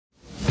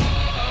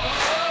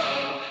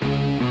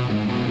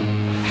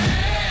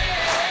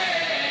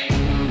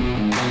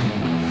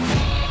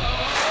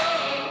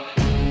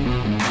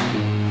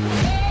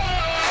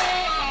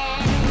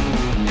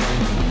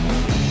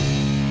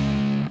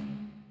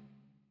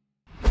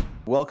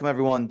Welcome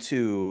everyone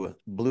to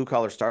Blue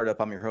Collar Startup.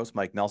 I'm your host,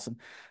 Mike Nelson.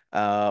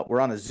 We're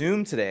on a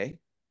Zoom today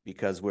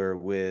because we're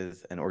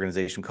with an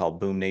organization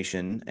called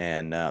BoomNation,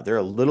 and they're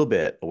a little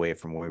bit away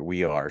from where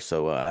we are.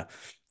 So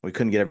we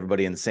couldn't get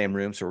everybody in the same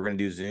room. So we're going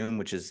to do Zoom,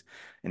 which is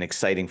an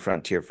exciting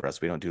frontier for us.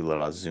 We don't do a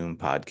lot of Zoom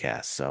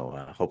podcasts. So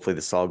hopefully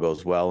this all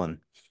goes well. And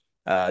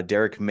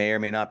Derek may or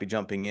may not be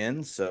jumping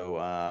in. So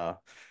I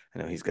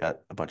know he's got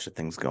a bunch of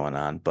things going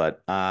on.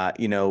 But,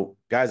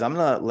 guys, I'm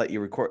going to let you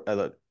record.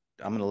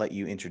 I'm going to let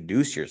you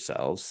introduce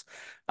yourselves.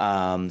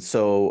 Dave,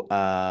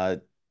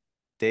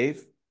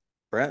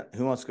 Brent,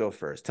 who wants to go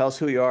first? Tell us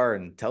who you are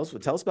and tell us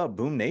about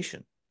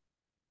BoomNation.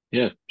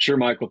 Yeah, sure,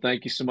 Michael.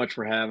 Thank you so much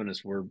for having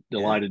us. We're Yeah,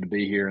 delighted to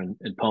be here and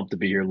pumped to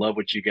be here. Love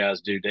what you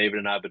guys do. David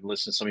and I have been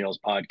listening to some of y'all's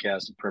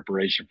podcasts in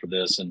preparation for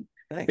this, and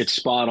it's thanks.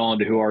 spot on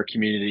to who our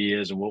community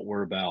is and what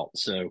we're about.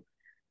 So,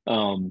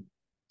 um,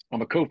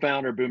 I'm a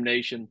co-founder of Boom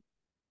Nation.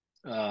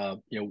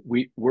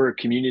 We're a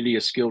community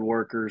of skilled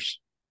workers.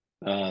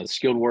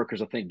 Skilled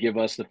workers, I think, give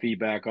us the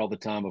feedback all the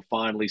time of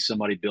finally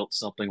somebody built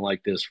something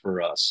like this for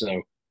us.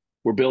 So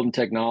we're building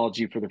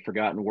technology for the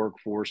forgotten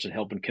workforce and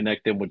helping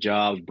connect them with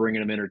jobs,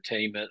 bringing them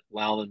entertainment,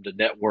 allowing them to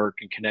network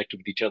and connect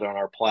with each other on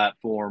our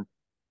platform,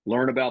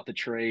 learn about the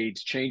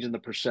trades, changing the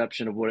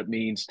perception of what it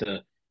means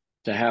to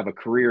have a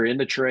career in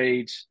the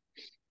trades,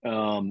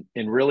 and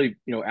really,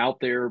 out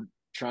there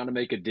trying to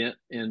make a dent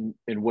in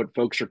what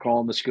folks are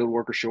calling the skilled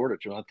worker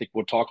shortage. And I think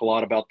we'll talk a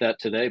lot about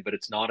that today, but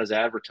it's not as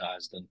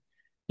advertised. And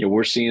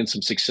we're seeing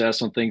some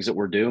success on things that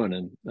we're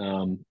doing.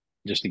 And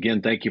just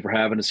again, thank you for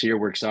having us here.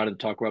 We're excited to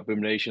talk about Boom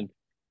Nation.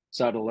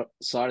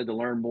 Excited to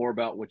learn more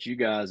about what you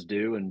guys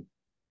do and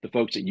the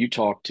folks that you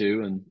talk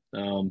to, and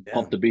Yeah.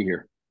 pumped to be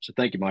here. So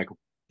thank you, Michael.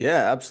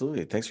 Yeah,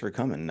 absolutely. Thanks for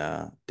coming.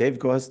 Dave,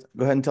 go ahead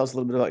and tell us a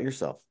little bit about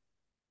yourself.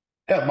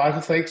 Yeah,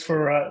 Michael, thanks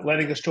for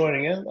letting us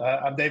joining in.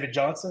 I'm David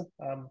Johnson.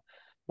 I'm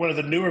one of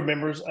the newer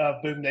members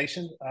of Boom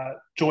Nation.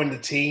 Joined the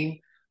team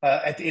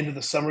at the end of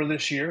the summer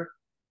this year.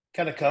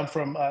 Kind of come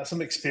from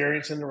some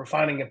experience in the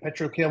refining and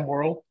petrochem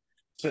world.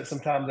 Spent some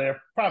time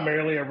there,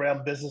 primarily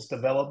around business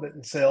development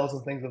and sales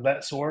and things of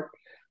that sort.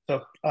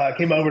 So I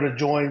came over to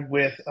join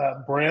with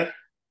Brent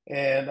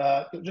and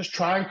just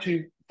trying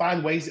to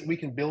find ways that we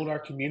can build our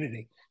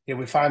community.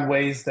 We find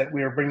ways that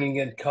we are bringing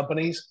in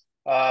companies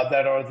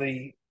that are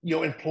the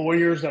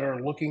employers that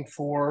are looking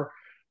for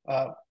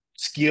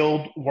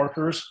skilled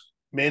workers,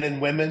 men and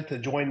women, to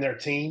join their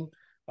team.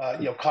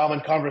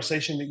 Common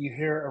conversation that you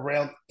hear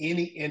around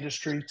any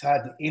industry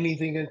tied to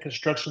anything in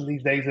construction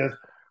these days is,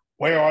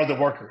 where are the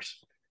workers?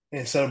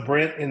 And so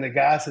Brent and the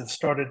guys had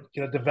started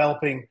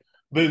developing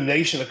Boom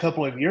Nation a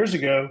couple of years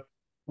ago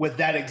with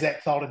that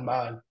exact thought in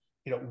mind.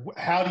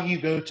 How do you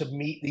go to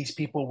meet these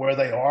people where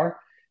they are?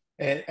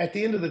 And at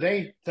the end of the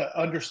day, to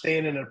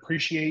understand and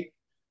appreciate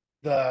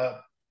the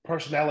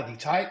personality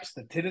types,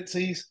 the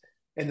tendencies,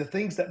 and the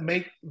things that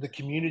make the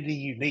community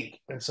unique.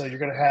 And so you're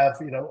going to have,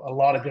 a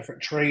lot of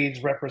different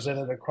trades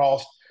represented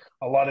across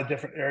a lot of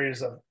different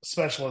areas of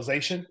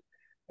specialization.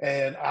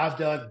 And I've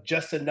done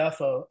just enough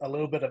of a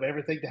little bit of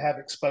everything to have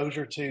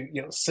exposure to,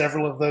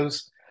 several of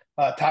those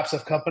types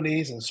of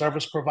companies and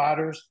service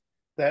providers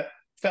that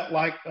felt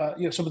like,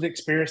 some of the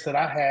experience that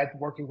I had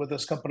working with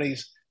those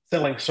companies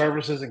selling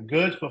services and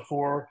goods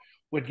before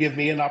would give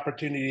me an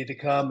opportunity to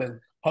come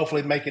and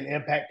hopefully make an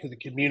impact to the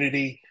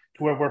community,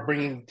 to where we're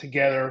bringing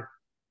together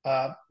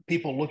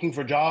people looking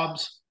for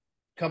jobs,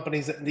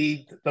 companies that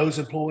need those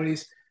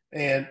employees,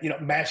 and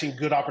matching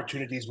good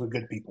opportunities with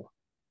good people.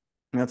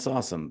 That's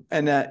awesome.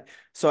 And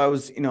so I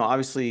was,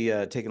 obviously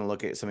taking a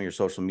look at some of your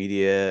social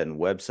media and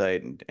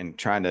website and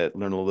trying to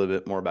learn a little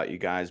bit more about you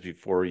guys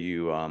before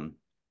you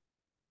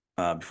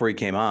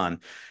came on.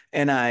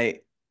 And I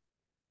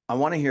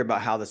want to hear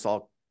about how this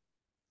all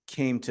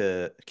came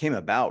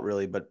about,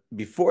 really. But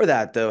before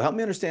that, though, help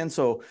me understand.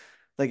 So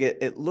like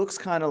it looks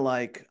kind of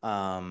like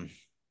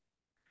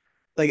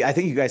I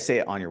think you guys say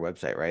it on your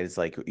website, right? It's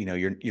like,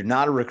 you're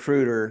not a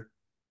recruiter,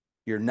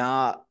 you're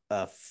not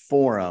a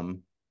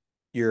forum,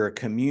 you're a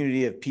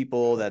community of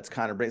people that's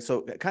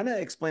so kind of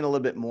explain a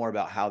little bit more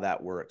about how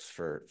that works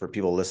for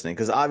people listening.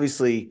 Because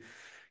obviously,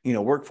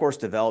 workforce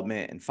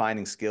development and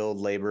finding skilled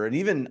labor and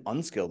even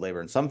unskilled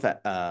labor in some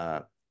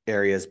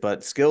areas,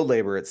 but skilled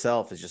labor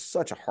itself is just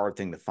such a hard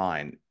thing to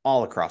find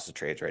all across the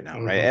trades right now,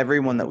 right? Mm-hmm.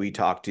 Everyone that we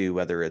talk to,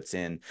 whether it's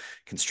in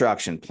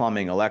construction,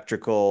 plumbing,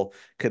 electrical,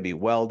 could be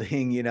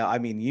welding, I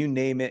mean, you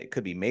name it, it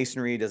could be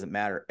masonry, doesn't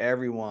matter.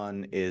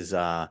 Everyone is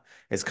kind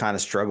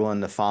of struggling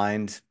to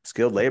find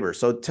skilled labor.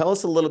 So tell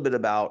us a little bit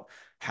about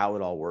how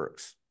it all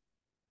works.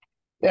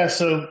 Yeah,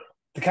 so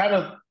to kind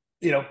of,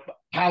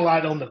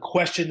 highlight on the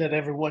question that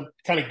everyone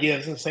kind of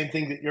gives, and the same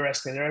thing that you're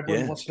asking there,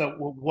 everyone Yeah. wants to know,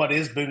 well, what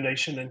is Boom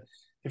Nation? And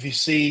if you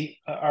see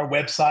our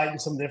website and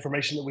some of the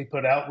information that we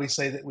put out, we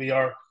say that we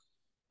are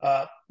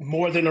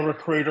more than a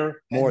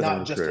recruiter and More than a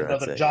not just recruiter, I'd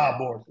another say. Yeah. job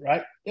board,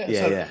 right? Yeah.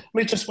 Yeah. So, Yeah. I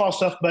mean, it's just small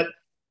stuff, but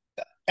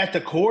at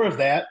the core of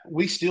that,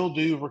 we still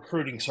do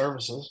recruiting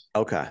services.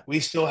 Okay. We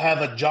still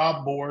have a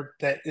job board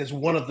that is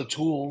one of the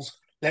tools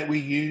that we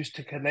use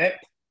to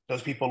connect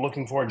those people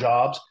looking for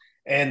jobs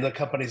and the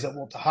companies that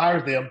want to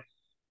hire them.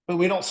 But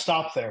we don't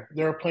stop there.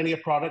 There are plenty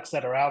of products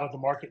that are out of the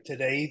market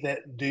today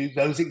that do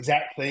those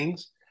exact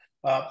things.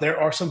 There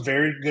are some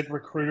very good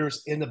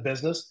recruiters in the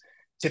business.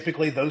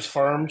 Typically, those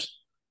firms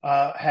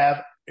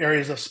have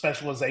areas of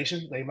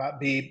specialization. They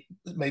might be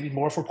maybe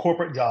more for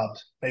corporate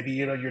jobs, maybe,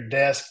 you know, your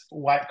desk,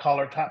 white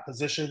collar type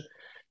position.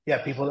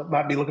 Yeah, people that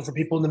might be looking for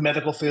people in the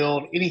medical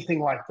field,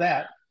 anything like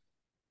that.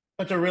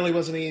 But there really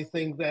wasn't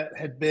anything that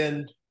had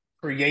been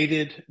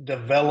created,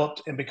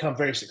 developed, and become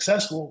very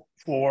successful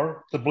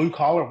for the blue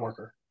collar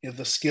worker, you know,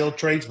 the skilled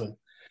tradesman.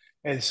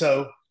 And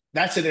so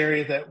that's an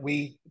area that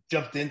we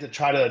jumped in to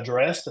try to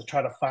address, to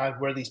try to find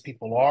where these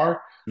people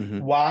are. Mm-hmm.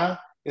 Why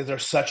is there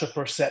such a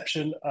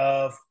perception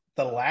of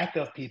the lack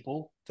of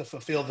people to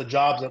fulfill the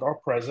jobs that are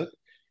present?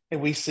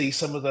 And we see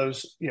some of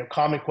those, you know,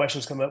 common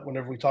questions come up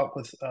whenever we talk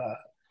with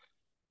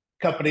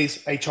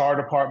companies, HR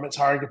departments,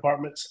 hiring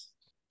departments,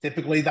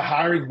 typically the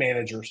hiring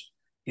managers,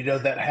 you know,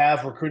 that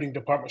have recruiting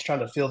departments trying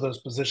to fill those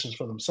positions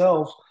for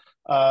themselves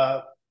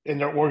in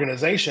their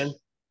organization.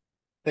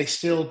 They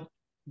still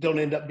don't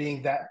end up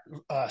being that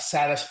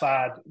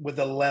satisfied with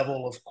the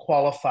level of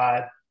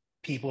qualified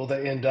people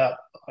that end up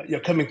you know,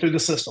 coming through the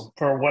system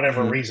for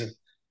whatever Mm-hmm. reason.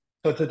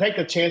 So to take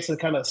a chance to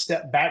kind of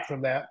step back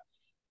from that,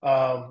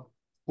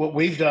 what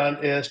we've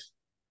done is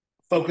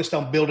focused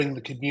on building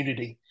the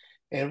community.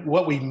 And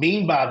what we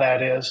mean by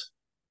that is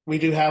we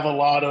do have a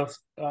lot of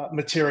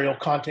material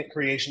content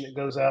creation that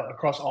goes out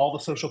across all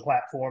the social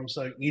platforms.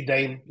 So you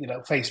name, you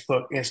know,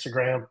 Facebook,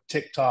 Instagram,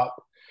 TikTok,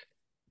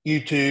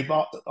 YouTube,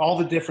 all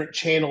the different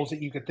channels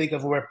that you could think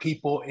of where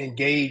people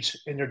engage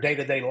in their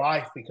day-to-day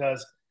life,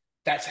 because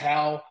that's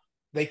how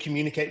they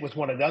communicate with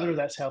one another.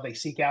 That's how they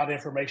seek out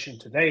information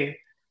today.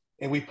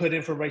 And we put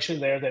information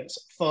there that's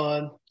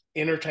fun,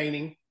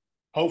 entertaining,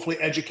 hopefully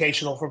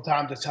educational from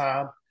time to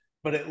time,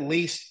 but at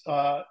least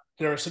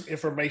there is some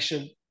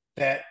information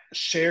that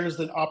shares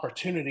the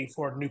opportunity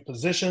for new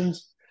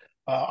positions,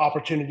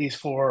 opportunities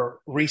for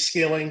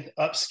reskilling,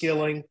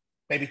 upskilling,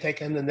 maybe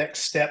taking the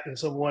next step in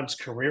someone's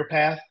career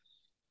path,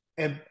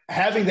 and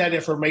having that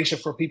information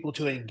for people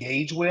to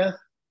engage with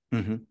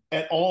Mm-hmm.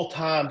 at all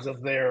times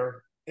of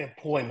their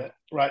employment,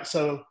 right?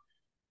 So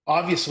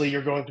obviously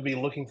you're going to be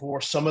looking for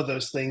some of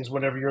those things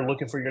whenever you're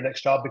looking for your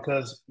next job,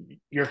 because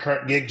your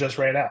current gig just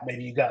ran out.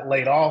 Maybe you got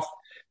laid off,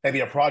 maybe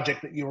a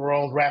project that you were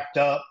on wrapped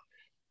up.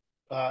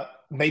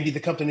 Maybe the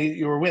company that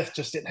you were with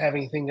just didn't have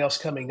anything else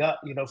coming up,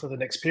 you know, for the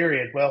next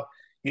period. Well,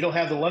 you don't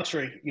have the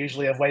luxury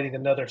usually of waiting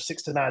another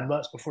 6 to 9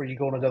 months before you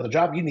go on another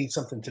job. You need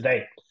something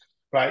today,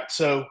 right?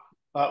 So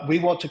we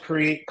want to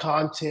create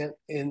content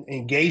and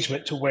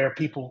engagement to where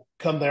people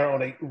come there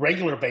on a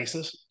regular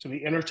basis to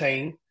be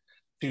entertained,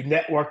 to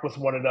network with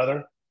one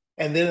another.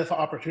 And then if an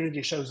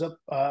opportunity shows up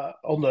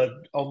on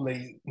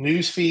the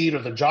news feed or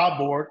the job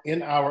board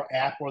in our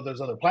app or those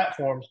other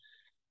platforms,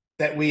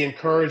 that we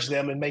encourage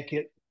them and make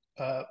it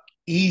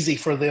easy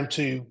for them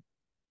to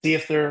see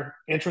if they're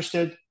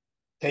interested,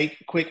 take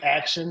quick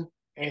action,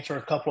 answer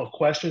a couple of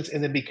questions,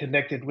 and then be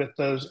connected with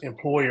those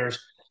employers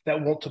that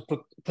want to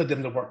put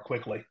them to work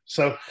quickly.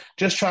 So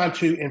just trying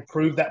to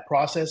improve that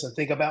process and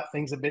think about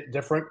things a bit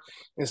different,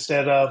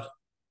 instead of,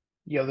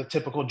 you know, the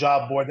typical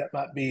job board that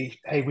might be,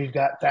 hey, we've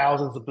got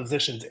thousands of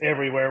positions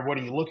everywhere. What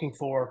are you looking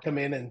for? Come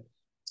in and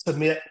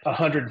submit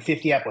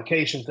 150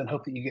 applications and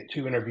hope that you get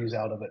 2 interviews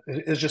out of it.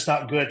 It's just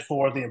not good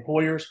for the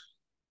employers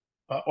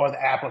or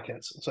the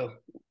applicants. So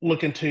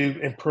looking to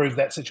improve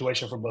that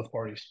situation for both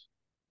parties.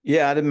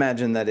 Yeah, I'd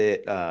imagine that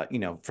it, you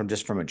know,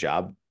 from a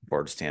job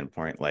board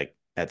standpoint, like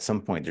at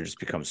some point there just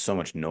becomes so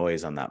much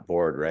noise on that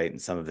board, right?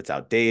 And some of it's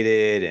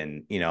outdated.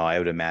 And, you know, I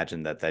would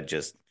imagine that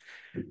just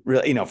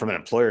really, you know, from an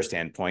employer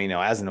standpoint, you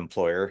know, as an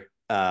employer,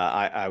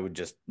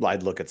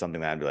 I'd look at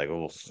something that I'd be like,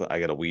 oh, I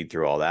got to weed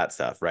through all that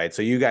stuff, right?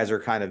 So you guys are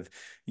kind of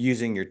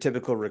using your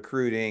typical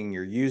recruiting,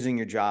 you're using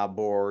your job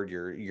board,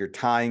 you're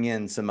tying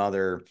in some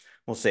other,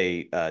 we'll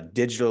say,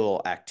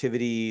 digital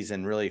activities,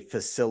 and really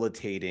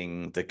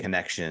facilitating the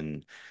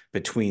connection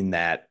between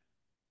that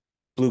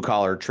blue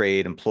collar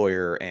trade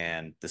employer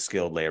and the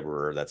skilled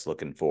laborer that's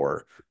looking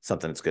for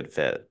something that's good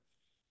fit.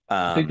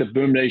 I think the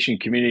BoomNation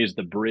community is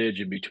the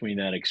bridge in between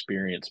that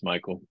experience,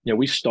 Michael. You know,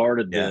 we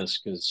started this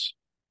because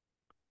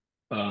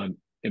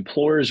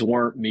employers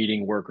weren't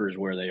meeting workers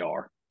where they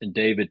are, and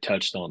David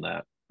touched on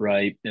that,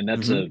 right? And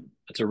that's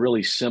a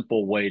really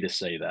simple way to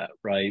say that,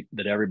 right?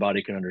 That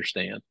everybody can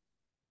understand.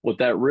 What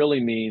that really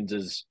means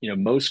is, you know,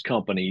 most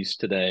companies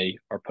today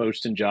are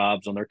posting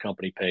jobs on their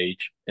company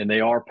page, and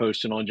they are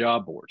posting on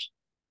job boards.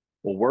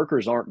 Well,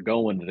 workers aren't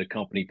going to the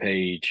company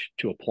page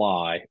to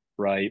apply,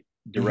 right?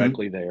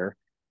 Directly there.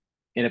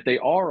 And if they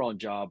are on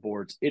job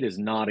boards, it is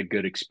not a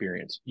good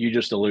experience. You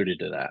just alluded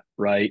to that,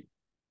 right?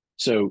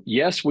 So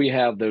yes, we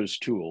have those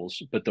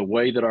tools, but the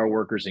way that our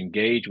workers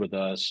engage with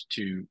us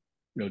to, you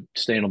know,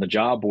 stand on the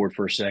job board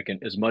for a second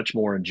is much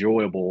more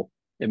enjoyable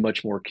and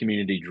much more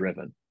community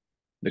driven.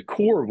 The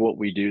core of what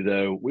we do,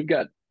 though, we've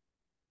got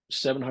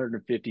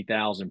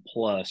 750,000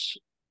 plus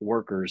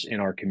workers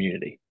in our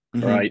community,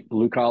 right?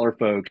 Blue collar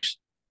folks,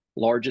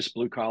 largest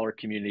blue collar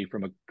community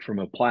from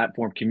a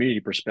platform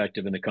community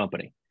perspective in the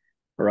company,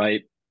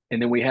 right?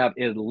 And then we have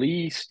at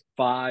least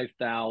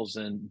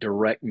 5,000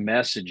 direct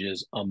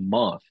messages a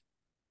month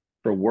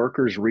for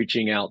workers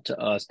reaching out to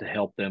us to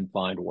help them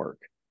find work.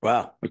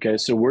 Wow. Okay.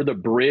 So we're the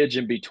bridge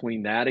in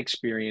between that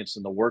experience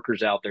and the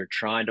workers out there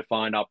trying to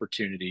find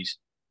opportunities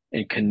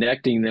and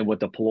connecting them with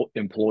the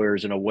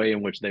employers in a way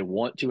in which they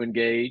want to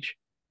engage,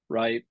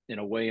 right? In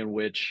a way in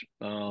which,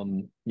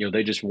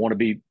 they just want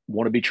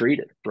to be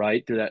treated,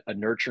 right? Through a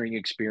nurturing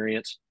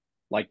experience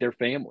like their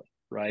family,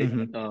 right?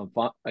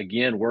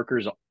 Again,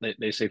 workers,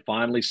 they say,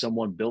 finally,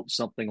 someone built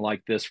something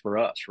like this for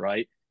us,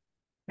 right?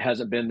 It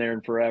hasn't been there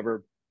in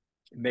forever.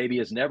 Maybe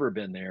has never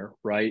been there,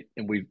 right?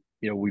 And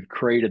we've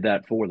created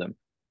that for them,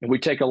 and we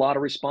take a lot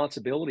of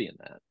responsibility in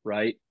that,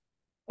 right?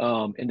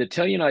 And to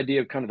tell you an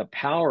idea of kind of the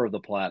power of the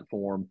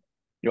platform,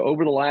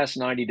 over the last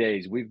 90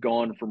 days, we've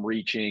gone from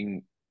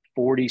reaching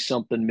 40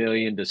 something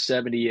million to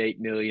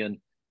 78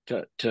 million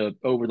to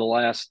over the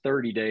last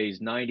 30 days,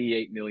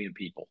 98 million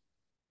people.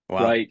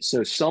 Wow. Right.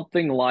 So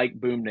something like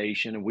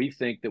BoomNation, and we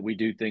think that we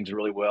do things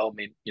really well. I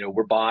mean,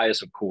 we're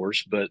biased, of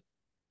course, but,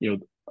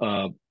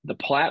 the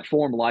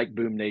platform like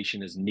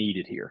BoomNation is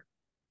needed here.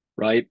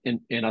 Right.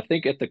 And I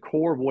think at the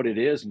core of what it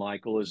is,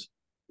 Michael, is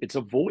it's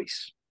a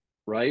voice,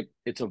 right?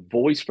 It's a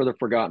voice for the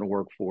forgotten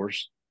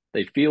workforce.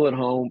 They feel at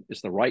home.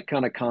 It's the right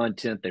kind of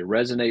content. They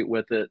resonate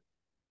with it.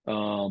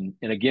 And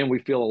again, we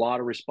feel a lot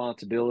of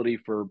responsibility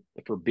for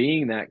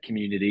being that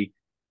community,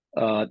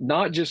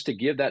 not just to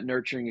give that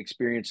nurturing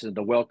experience and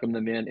to welcome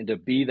them in and to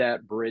be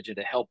that bridge and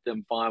to help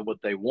them find what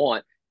they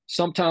want.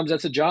 Sometimes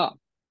that's a job.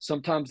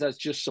 Sometimes that's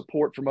just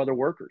support from other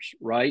workers,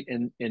 right?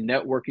 And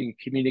networking and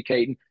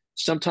communicating.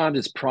 Sometimes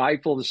it's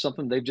prideful to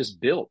something they've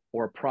just built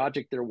or a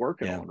project they're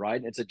working on, right?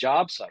 And it's a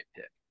job site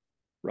pick,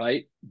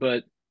 right?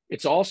 But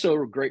it's also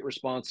a great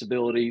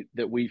responsibility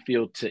that we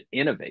feel to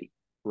innovate,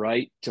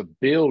 right? To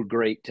build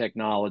great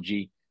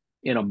technology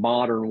in a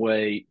modern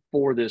way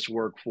for this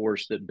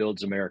workforce that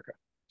builds America.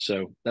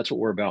 So that's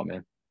what we're about,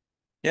 man.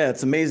 Yeah,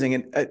 it's amazing.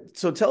 And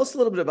so tell us a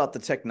little bit about the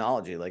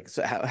technology. Like,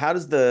 so how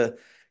does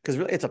because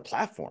really it's a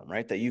platform,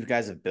 right, that you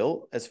guys have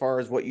built as far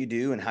as what you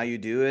do and how you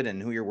do it and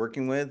who you're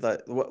working with.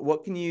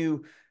 What can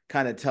you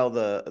kind of tell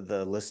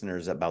the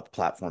listeners about the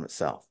platform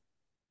itself?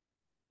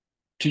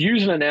 To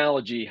use an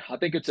analogy, I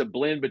think it's a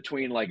blend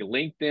between like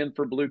LinkedIn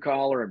for blue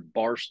collar and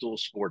Barstool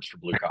Sports for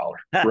blue collar,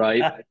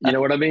 right? You know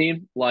what I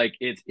mean? Like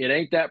it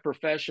ain't that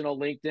professional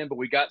LinkedIn, but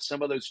we got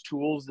some of those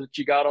tools that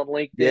you got on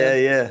LinkedIn.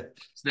 Yeah.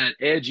 It's that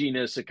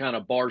edginess of kind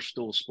of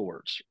Barstool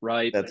Sports,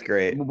 right? That's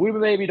great. We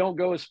maybe don't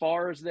go as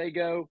far as they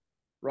go,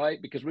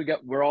 right? Because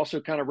we're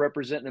also kind of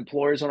representing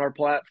employers on our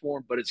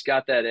platform, but it's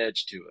got that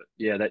edge to it.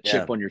 Yeah, that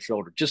chip on your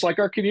shoulder, just like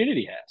our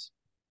community has.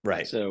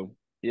 Right. So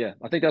yeah,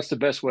 I think that's the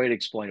best way to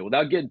explain it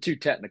without getting too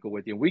technical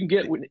with you. We can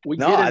get No,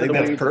 into I think the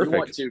that's weeds if you want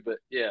perfect. to, but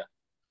yeah.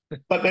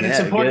 But it's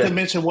important to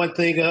mention one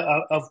thing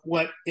of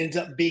what ends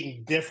up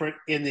being different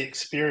in the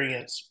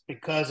experience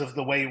because of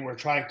the way we're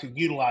trying to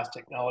utilize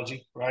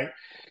technology, right?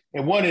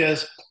 And one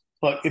is,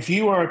 look, if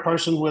you are a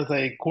person with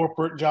a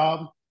corporate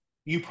job,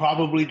 you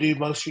probably do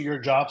most of your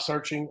job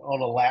searching on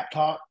a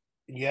laptop,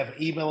 and you have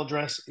an email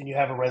address and you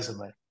have a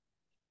resume.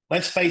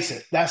 Let's face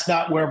it, that's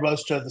not where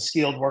most of the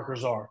skilled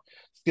workers are.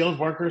 Skilled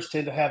workers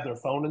tend to have their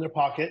phone in their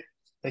pocket.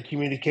 They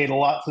communicate a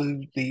lot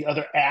through the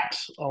other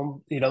apps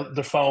on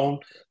their phone.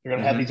 They're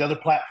going to have these other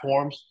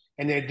platforms,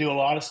 and they do a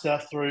lot of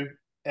stuff through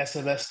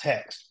SMS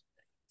text.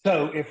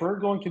 So if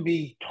we're going to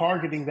be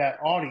targeting that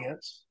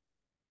audience,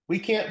 we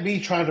can't be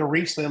trying to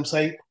reach them,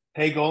 say,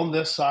 hey, go on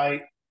this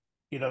site,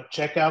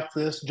 check out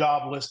this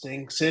job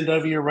listing, send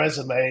over your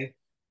resume.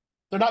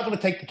 They're not going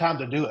to take the time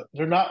to do it.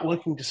 They're not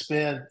looking to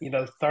spend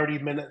 30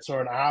 minutes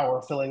or an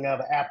hour filling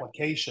out an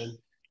application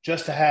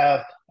just to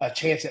have a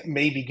chance at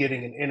maybe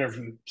getting an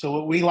interview. So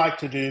what we like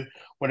to do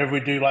whenever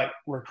we do like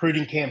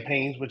recruiting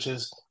campaigns, which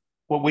is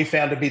what we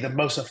found to be the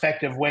most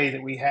effective way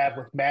that we have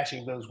with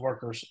matching those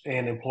workers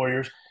and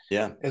employers.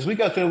 Yeah. As we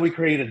go through, we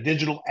create a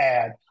digital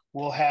ad.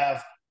 We'll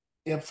have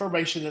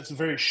information that's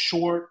very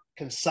short,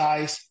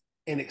 concise,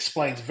 and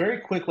explains very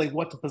quickly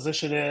what the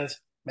position is,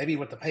 maybe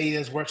what the pay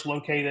is, where it's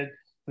located.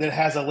 And then it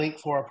has a link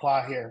for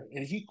apply here.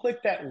 And if you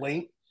click that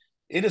link,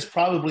 it is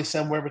probably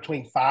somewhere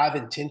between 5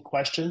 and 10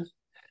 questions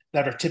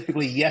that are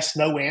typically yes,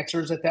 no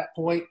answers at that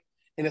point.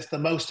 And it's the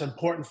most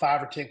important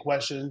 5 or 10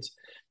 questions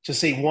to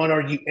see, one,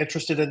 are you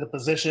interested in the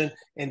position?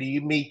 And do you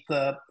meet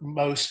the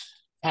most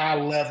high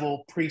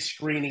level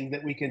pre-screening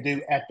that we can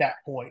do at that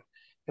point?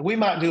 And we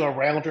might do a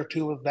round or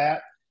two of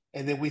that.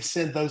 And then we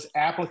send those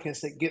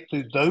applicants that get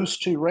through those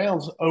 2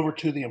 rounds over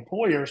to the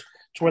employers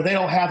to where they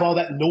don't have all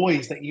that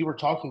noise that you were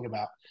talking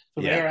about.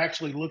 So they're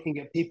actually looking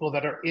at people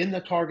that are in the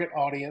target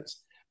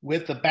audience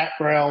with the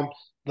background,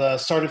 the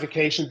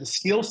certification, the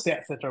skill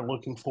sets that they're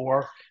looking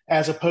for,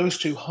 as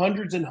opposed to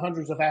hundreds and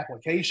hundreds of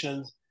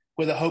applications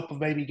with a hope of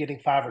maybe getting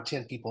 5 or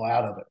 10 people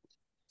out of it.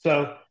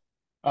 So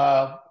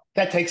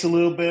that takes a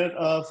little bit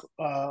of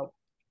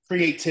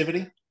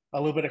creativity, a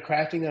little bit of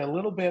crafting, and a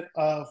little bit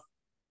of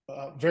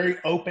very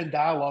open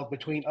dialogue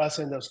between us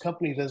and those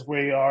companies as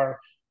we are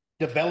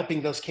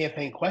developing those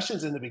campaign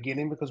questions in the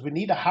beginning, because we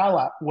need to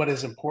highlight what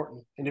is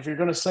important. And if you're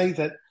going to say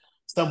that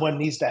someone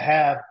needs to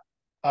have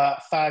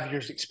 5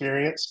 years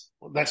experience.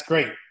 Well, that's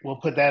great. We'll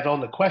put that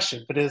on the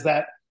question, but is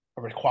that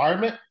a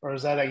requirement or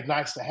is that a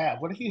nice to have?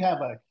 What if you have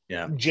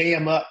a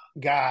jam up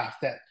guy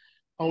that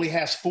only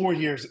has 4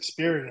 years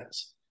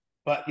experience,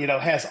 but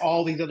has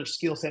all these other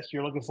skill sets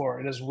you're looking for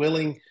and is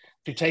willing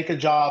to take a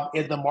job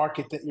in the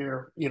market that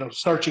you're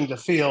searching to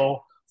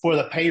fill for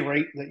the pay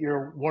rate that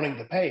you're wanting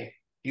to pay?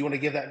 Do you want to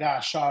give that guy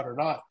a shot or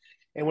not?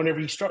 And whenever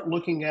you start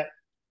looking at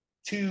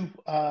two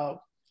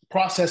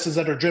processes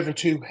that are driven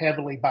too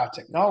heavily by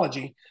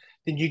technology,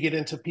 then you get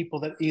into people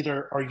that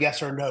either are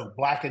yes or no,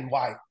 black and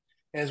white.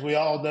 As we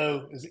all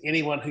know, as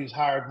anyone who's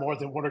hired more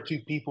than one or two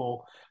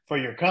people for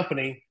your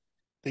company,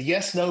 the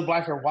yes, no,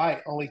 black or white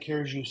only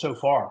carries you so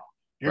far.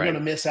 You're going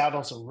to miss out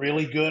on some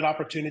really good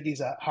opportunities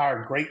that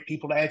hire great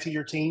people to add to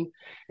your team.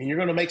 And you're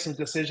going to make some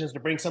decisions to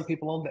bring some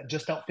people on that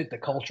just don't fit the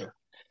culture.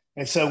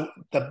 And so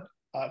the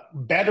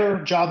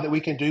better job that we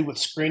can do with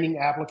screening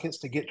applicants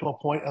to get to a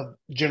point of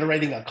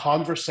generating a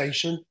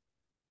conversation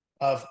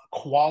of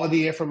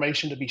quality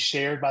information to be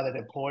shared by that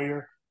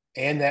employer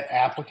and that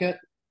applicant,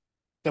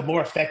 the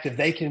more effective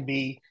they can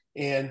be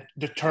in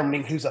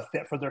determining who's a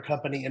fit for their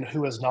company and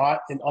who is not,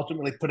 and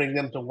ultimately putting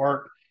them to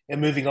work and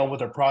moving on with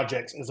their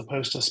projects, as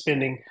opposed to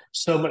spending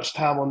so much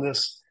time on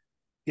this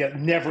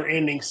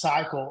never-ending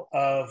cycle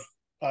of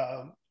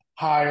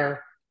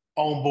hire,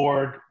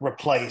 onboard,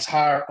 replace,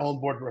 hire,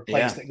 onboard,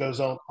 replace that goes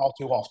on all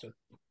too often.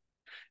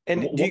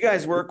 And do you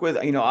guys work with,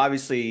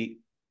 obviously,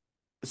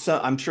 so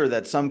I'm sure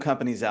that some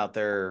companies out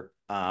there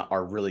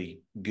are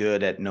really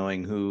good at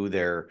knowing who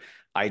their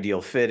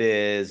ideal fit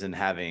is and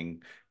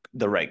having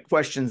the right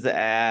questions to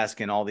ask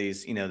and all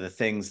these, the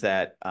things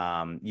that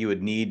you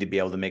would need to be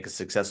able to make a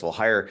successful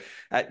hire.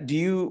 Do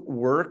you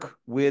work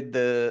with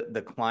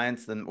the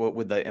clients and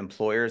with the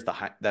employers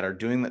that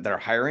are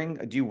hiring?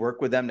 Do you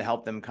work with them to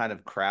help them kind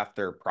of craft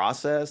their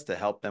process, to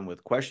help them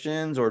with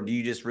questions, or do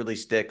you just really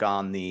stick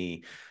on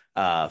the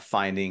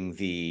finding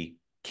the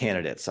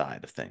candidate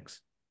side of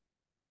things?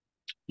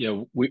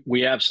 Yeah,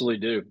 we absolutely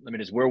do. I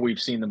mean, it's where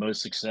we've seen the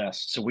most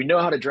success. So we know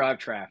how to drive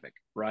traffic,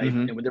 right?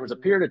 And when there was a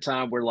period of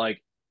time where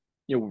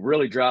we're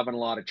really driving a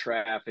lot of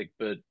traffic,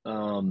 but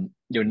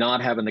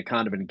not having the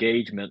kind of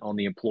engagement on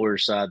the employer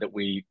side that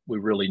we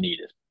really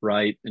needed,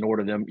 right? In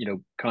order to them,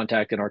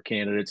 contacting our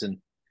candidates. And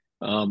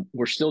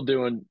we're still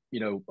doing,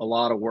 a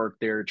lot of work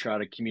there to try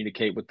to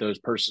communicate with those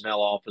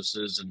personnel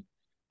offices and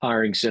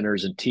hiring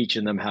centers and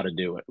teaching them how to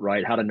do it,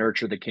 right? How to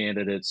nurture the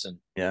candidates.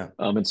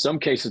 And in some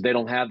cases, they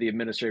don't have the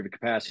administrative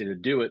capacity to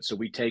do it. So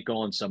we take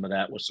on some of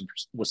that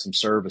with some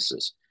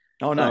services.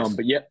 Oh, nice.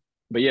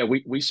 But yeah,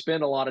 we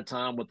spend a lot of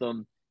time with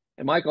them.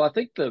 And Michael, I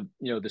think the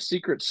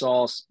secret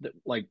sauce that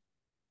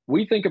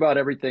we think about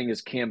everything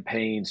as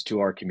campaigns to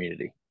our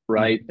community,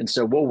 right? And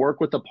so we'll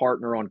work with the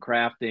partner on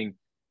crafting,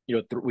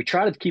 we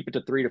try to keep it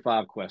to 3 to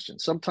 5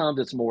 questions. Sometimes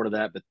it's more to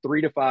that, but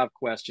 3 to 5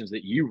 questions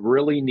that you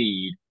really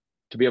need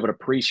to be able to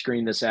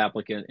pre-screen this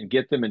applicant and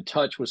get them in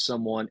touch with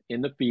someone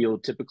in the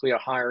field, typically a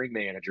hiring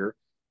manager,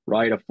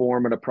 right? A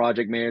foreman, a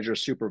project manager, a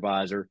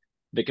supervisor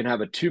that can have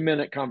a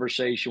 2-minute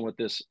conversation with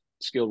this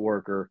skilled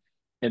worker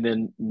and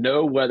then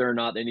know whether or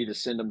not they need to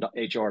send them to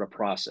HR to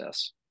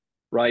process,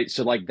 right?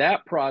 So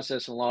that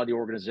process in a lot of the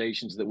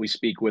organizations that we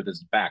speak with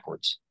is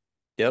backwards.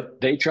 Yep.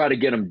 They try to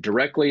get them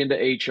directly into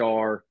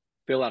HR,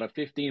 fill out a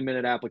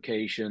 15-minute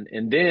application,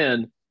 and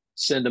then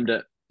send them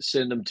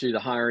to the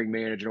hiring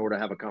manager in order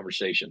to have a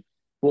conversation.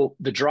 Well,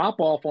 the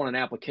drop-off on an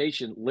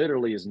application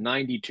literally is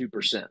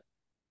 92%.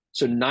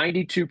 So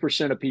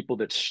 92% of people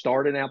that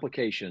start an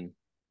application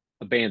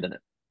abandon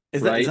it.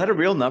 Is that a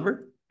real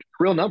number?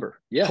 Real number.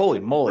 Yeah. Holy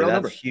moly,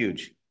 that's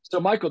huge. So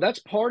Michael, that's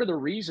part of the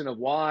reason of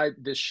why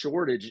this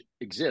shortage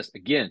exists.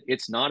 Again,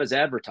 it's not as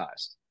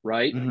advertised,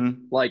 right?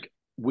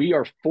 We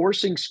are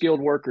forcing skilled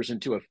workers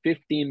into a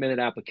 15-minute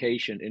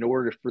application in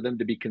order for them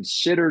to be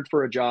considered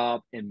for a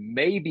job and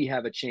maybe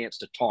have a chance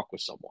to talk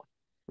with someone.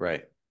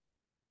 Right.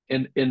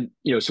 And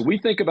so we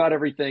think about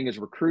everything as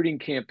recruiting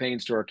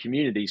campaigns to our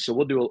community. So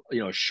we'll do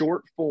a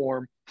short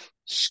form,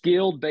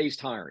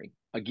 skilled-based hiring.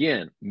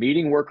 Again,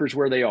 meeting workers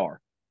where they are.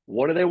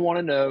 What do they want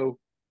to know?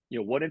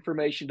 What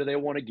information do they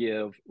want to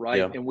give? Right.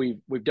 Yeah. And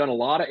we've done a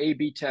lot of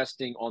A/B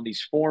testing on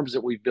these forms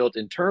that we've built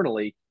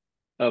internally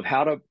of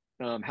how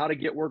to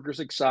get workers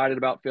excited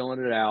about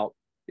filling it out.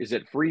 Is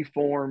it free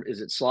form?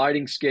 Is it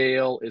sliding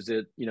scale? Is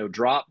it,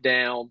 drop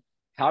down?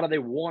 How do they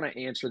want to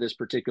answer this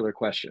particular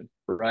question?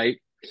 Right.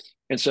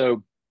 And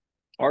so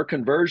our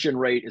conversion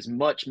rate is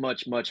much,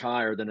 much, much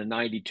higher than a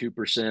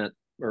 92%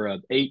 or a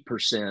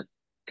 8%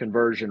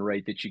 conversion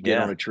rate that you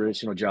get on a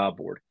traditional job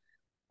board.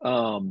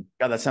 God,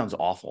 that sounds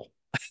awful.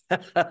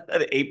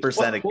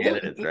 8% of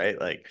candidates, right?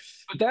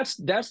 But that's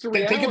the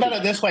reality. Think about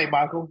it this way,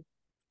 Michael.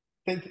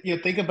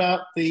 Think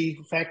about the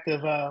fact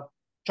of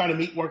trying to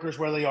meet workers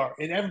where they are,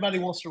 and everybody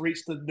wants to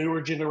reach the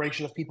newer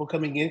generation of people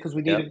coming in because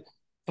we need to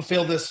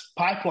fulfill this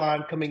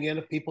pipeline coming in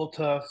of people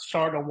to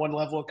start on one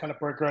level and kind of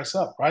progress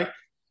up, right?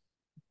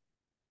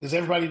 Does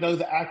everybody know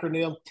the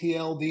acronym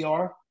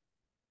TLDR?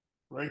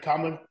 Very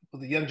common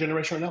with the young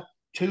generation right now.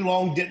 Too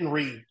long, didn't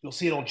read. You'll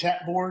see it on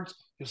chat boards.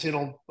 You'll see it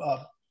on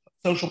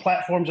social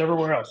platforms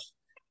everywhere else.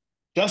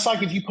 Just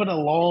like if you put a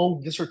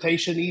long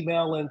dissertation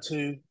email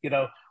into,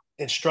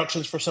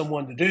 instructions for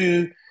someone to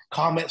do,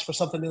 comments for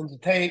something them to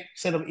take,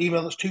 send them an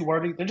email that's too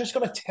wordy, they're just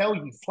going to tell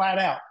you flat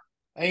out,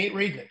 I ain't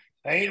reading it.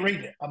 I ain't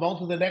reading it. I'm on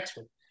to the next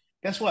one.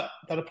 Guess what?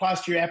 That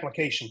applies to your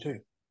application too.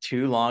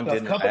 Too long. So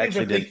Didn't I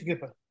actually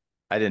did.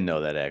 I didn't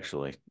know that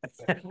actually.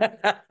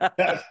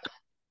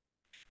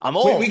 I'm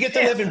old. We get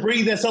to live and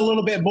breathe this a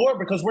little bit more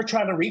because we're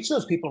trying to reach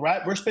those people,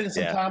 right? We're spending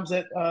some times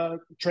at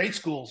trade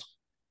schools,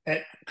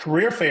 at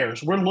career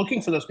fairs. We're looking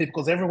for those people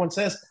because everyone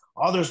says,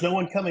 oh, there's no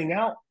one coming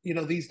out,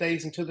 these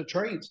days into the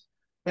trades.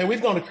 Man,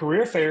 we've gone to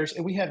career fairs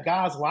and we have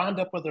guys lined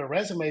up with their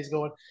resumes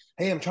going,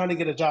 hey, I'm trying to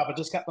get a job. I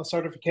just got my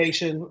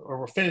certification, or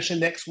we're finishing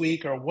next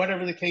week, or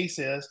whatever the case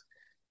is.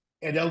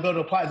 And they'll go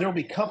to apply. There will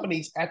be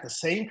companies at the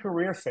same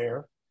career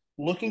fair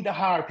looking to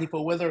hire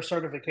people with their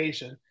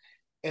certification.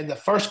 And the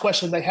first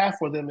question they have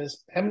for them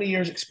is, how many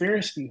years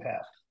experience do you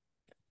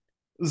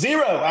have?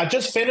 0. I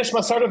just finished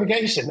my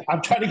certification.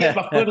 I'm trying to get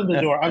my foot in the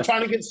door. I'm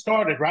trying to get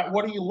started, right?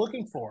 What are you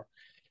looking for?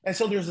 And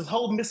so there's this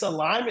whole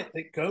misalignment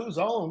that goes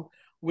on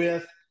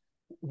with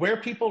where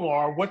people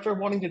are, what they're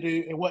wanting to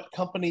do, and what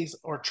companies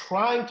are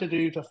trying to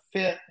do to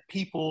fit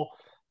people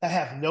that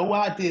have no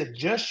idea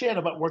just yet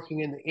about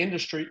working in the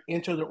industry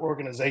into their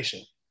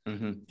organization.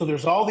 Mm-hmm. So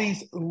there's all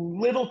these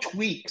little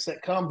tweaks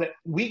that come that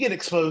we get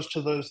exposed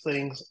to those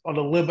things on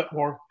a little bit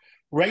more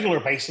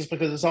regular basis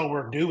because it's all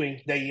we're doing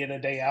day in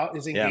and day out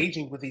is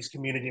engaging with these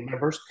community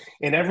members,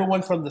 and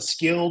everyone from the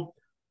skilled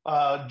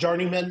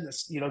journeyman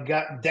that's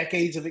got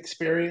decades of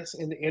experience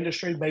in the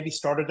industry, maybe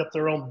started up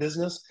their own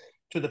business,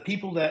 to the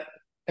people that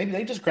maybe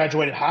they just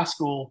graduated high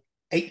school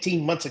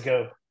 18 months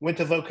ago, went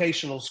to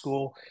vocational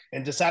school,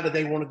 and decided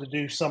they wanted to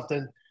do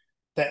something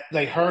that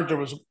they heard there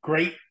was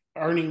great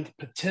earning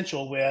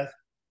potential with,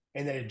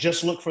 and they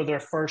just looked for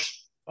their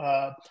first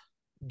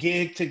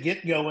gig to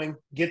get going,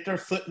 get their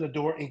foot in the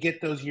door, and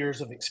get those years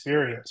of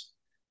experience.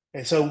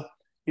 And so,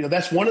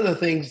 that's one of the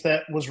things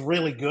that was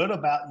really good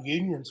about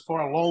unions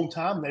for a long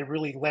time. They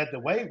really led the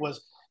way,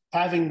 was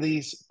having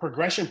these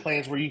progression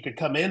plans where you could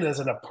come in as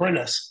an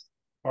apprentice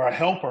or a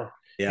helper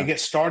and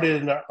get started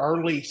in the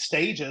early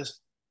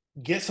stages,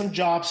 get some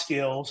job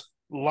skills,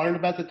 learn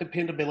about the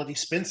dependability,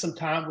 spend some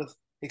time with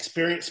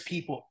experienced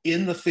people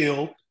in the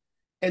field.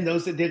 And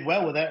those that did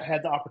well with that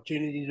had the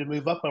opportunity to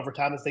move up over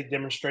time as they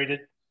demonstrated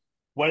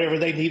whatever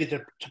they needed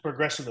to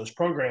progress in those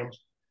programs.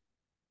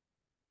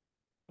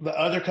 The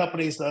other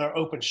companies that are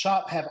open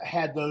shop haven't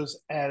had those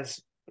as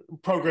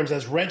programs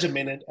as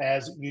regimented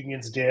as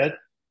unions did.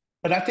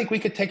 But I think we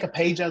could take a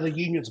page out of the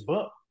union's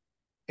book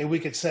and we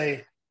could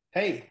say,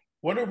 hey,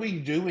 what are we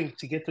doing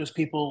to get those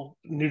people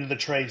new to the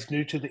trades,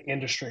 new to the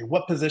industry?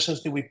 What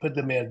positions do we put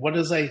them in? What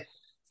does a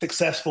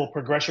successful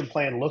progression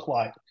plan look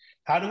like?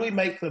 How do we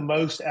make the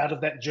most out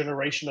of that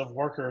generation of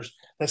workers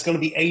that's going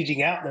to be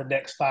aging out in the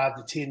next 5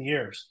 to 10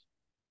 years?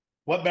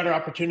 What better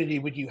opportunity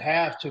would you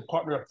have to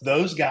partner up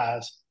those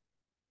guys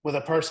with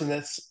a person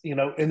that's, in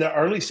the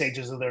early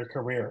stages of their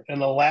career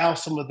and allow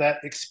some of that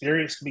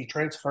experience to be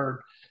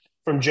transferred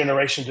from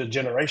generation to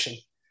generation?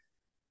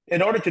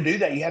 In order to do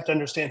that, you have to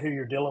understand who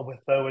you're dealing with,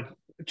 though. And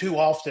too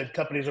often,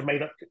 companies are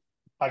made up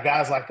by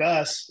guys like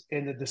us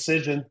in the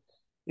decision,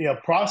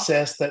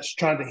 process that's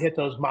trying to hit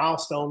those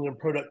milestones and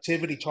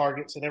productivity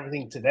targets and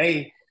everything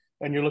today.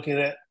 And you're looking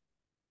at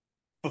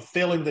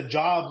fulfilling the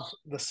jobs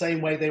the same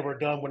way they were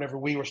done whenever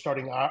we were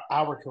starting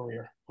our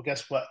career. Well,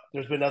 guess what?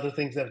 There's been other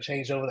things that have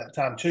changed over that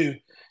time too.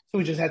 So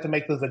we just have to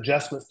make those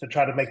adjustments to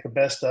try to make the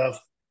best of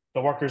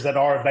the workers that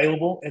are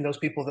available and those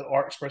people that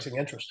are expressing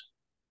interest.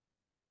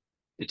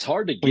 It's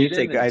hard to get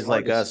in. Guys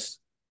like us.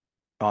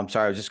 Oh, I'm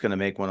sorry. I was just going to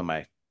make one of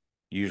my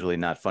usually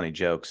not funny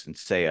jokes and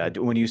say,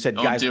 when you said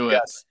guys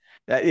like us.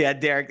 Yeah,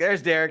 Derek.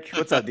 There's Derek.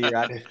 What's up,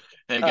 D-Rod?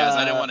 Hey, guys.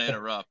 I didn't want to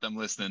interrupt. I'm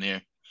listening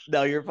here.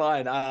 No, you're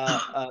fine.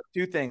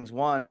 2 things.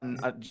 One,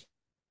 did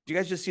you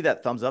guys just see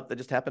that thumbs up that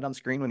just happened on the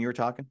screen when you were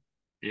talking?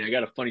 Yeah, I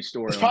got a funny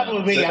story. It's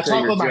probably me. I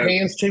talk with my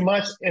hands too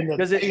much. And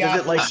does it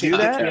like do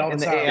that in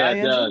the AI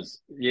engine? It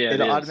does. Yeah,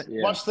 it is.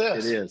 Yeah. Watch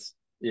this. It is.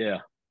 Yeah.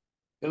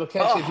 It'll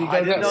catch you if you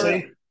go down.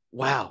 See?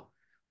 Wow.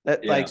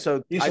 Like,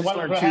 so you should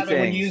learn 2 things.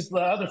 When you use the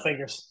other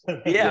fingers.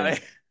 Yeah.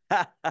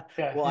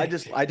 Well, I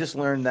just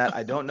learned that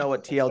I don't know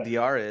what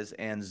TLDR is,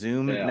 and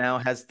Zoom now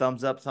has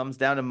thumbs up, thumbs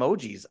down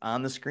emojis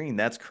on the screen.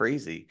 That's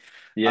crazy.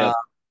 Yeah.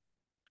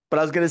 But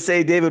I was gonna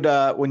say, David,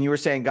 when you were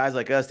saying guys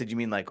like us, did you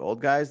mean like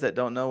old guys that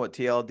don't know what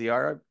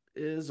TLDR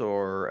is,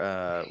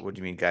 or what do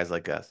you mean guys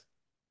like us?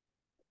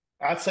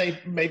 I'd say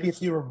maybe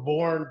if you were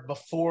born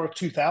before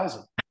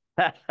 2000.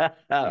 All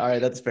right,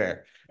 that's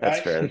fair. That's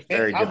fair. That's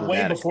very I'm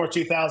way before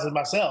 2000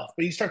 myself,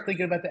 but you start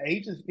thinking about the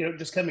ages,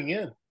 just coming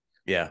in.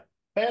 Yeah.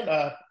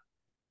 Man,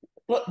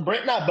 look,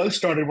 Brent and I both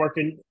started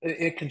working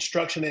in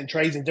construction and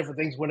trades and different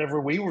things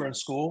whenever we were in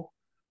school,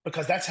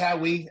 because that's how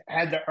we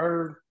had to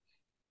earn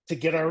to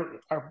get our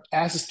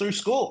asses through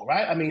school,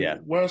 right? I mean,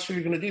 what else were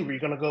you going to do? Were you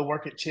going to go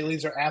work at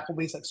Chili's or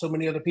Applebee's like so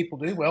many other people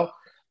do? Well,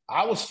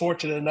 I was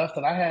fortunate enough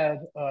that I had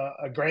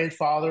a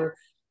grandfather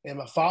and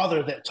my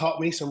father that taught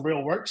me some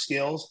real work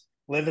skills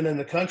living in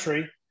the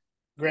country,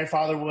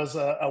 grandfather was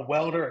a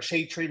welder, a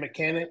shade tree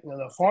mechanic,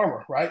 and a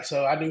farmer, right?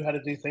 So I knew how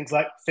to do things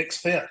like fix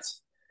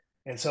fence.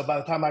 And so by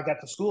the time I got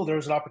to school, there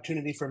was an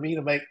opportunity for me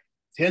to make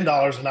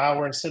 $10 an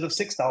hour instead of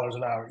 $6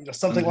 an hour,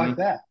 something like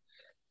that.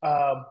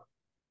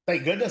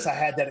 Thank goodness I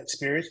had that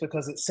experience,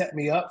 because it set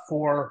me up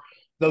for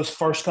those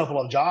first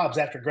couple of jobs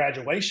after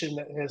graduation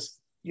that has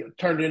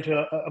turned into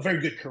a very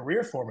good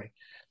career for me.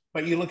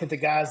 But you look at the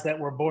guys that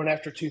were born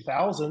after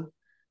 2000,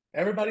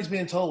 everybody's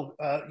being told,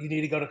 you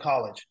need to go to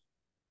college.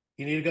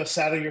 You need to go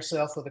saddle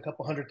yourself with a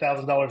couple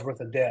 $100,000 worth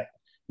of debt.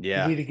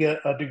 Yeah. You need to get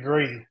a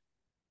degree.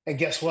 And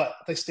guess what?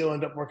 They still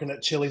end up working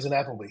at Chili's and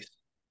Applebee's.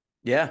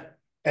 Yeah.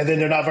 And then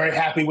they're not very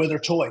happy with their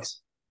choice.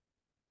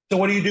 So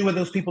what do you do with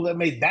those people that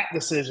made that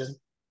decision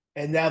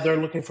and now they're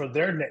looking for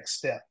their next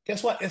step?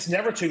 Guess what? It's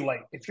never too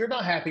late. If you're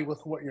not happy with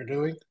what you're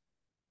doing,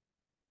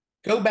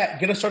 go back,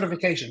 get a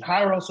certification,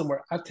 hire on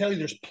somewhere. I tell you,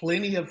 there's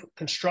plenty of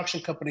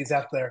construction companies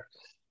out there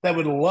that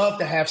would love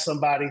to have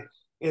somebody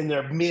in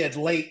their mid,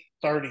 late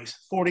 30s,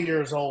 40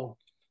 years old,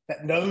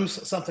 that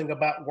knows something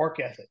about work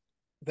ethic,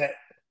 that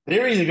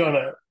they're either going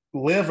to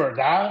live or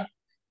die,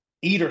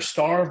 eat or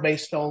starve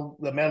based on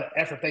the amount of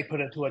effort they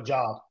put into a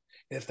job.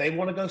 If they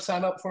want to go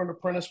sign up for an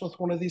apprentice with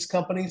one of these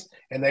companies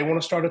and they want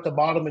to start at the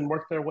bottom and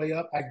work their way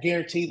up, I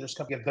guarantee there's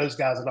going to give those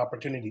guys an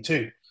opportunity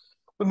too.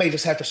 We may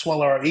just have to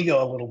swallow our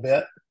ego a little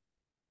bit,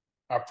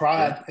 our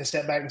pride, and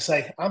step back and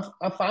say, I'm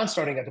fine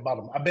starting at the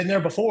bottom. I've been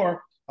there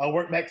before. I'll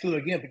work back through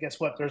it again. But guess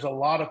what? There's a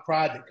lot of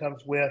pride that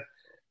comes with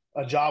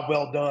a job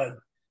well done,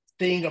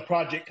 seeing a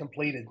project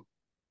completed,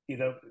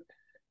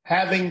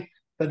 having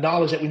the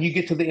knowledge that when you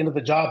get to the end of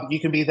the job,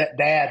 you can be that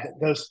dad that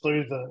goes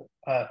through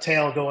the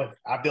town going,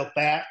 I built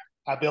that,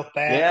 I built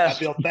that, yes. I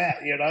built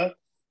that,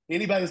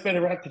 Anybody that's been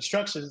around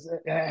construction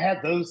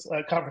had those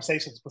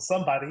conversations with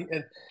somebody.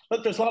 And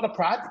look, there's a lot of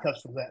pride that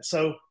comes from that.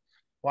 So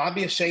why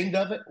be ashamed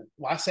of it?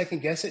 Why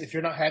second guess it if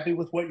you're not happy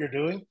with what you're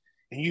doing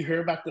and you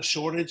hear about the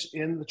shortage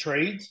in the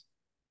trades?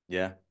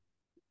 Yeah.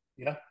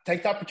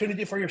 Take the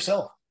opportunity for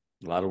yourself.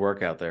 A lot of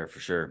work out there for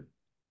sure.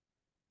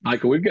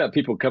 Michael, we've got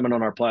people coming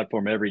on our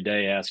platform every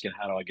day asking,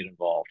 how do I get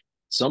involved?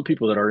 Some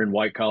people that are in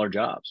white collar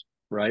jobs,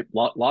 right? A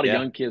lot of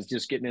young kids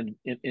just getting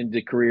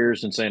into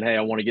careers and saying, hey,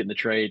 I want to get in the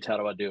trades. How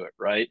do I do it?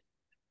 Right.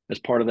 As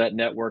part of that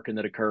networking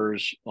that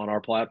occurs on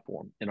our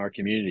platform in our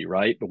community.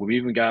 Right. But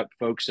we've even got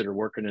folks that are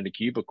working in a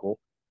cubicle,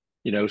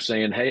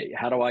 saying, hey,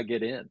 how do I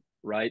get in?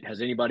 Right.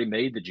 Has anybody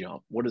made the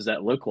jump? What does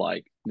that look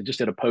like? We just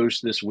had a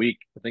post this week,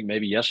 I think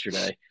maybe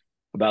yesterday,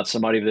 about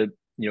somebody that,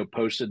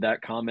 posted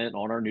that comment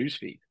on our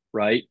newsfeed.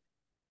 Right.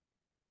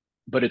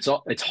 But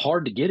it's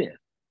hard to get in.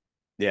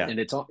 Yeah. And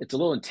it's a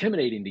little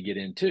intimidating to get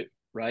in too.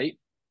 Right.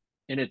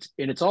 And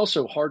it's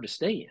also hard to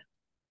stay in.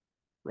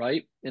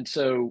 Right. And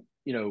so,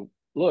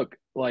 look,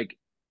 like,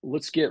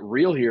 let's get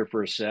real here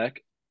for a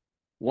sec.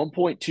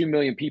 1.2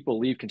 million people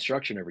leave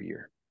construction every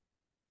year.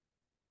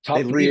 Top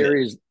three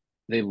areas,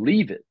 they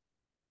leave it.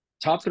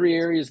 Top three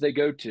areas they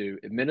go to: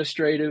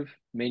 administrative,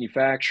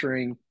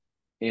 manufacturing,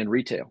 and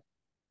retail.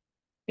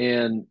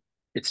 And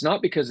it's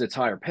not because it's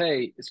higher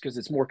pay, it's because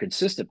it's more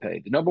consistent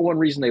pay. The number one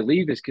reason they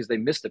leave is because they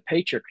missed a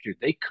paycheck or two.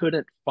 They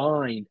couldn't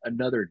find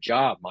another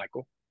job,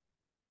 Michael.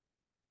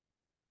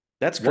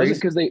 That's crazy.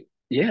 Because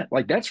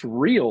that's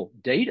real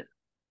data.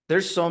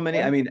 There's so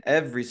many. I mean,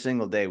 every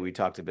single day we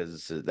talk to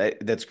businesses.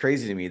 That's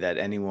crazy to me that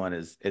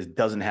anyone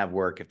doesn't have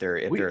work if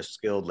they're a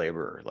skilled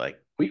laborer. Like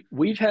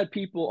we've had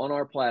people on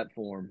our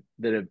platform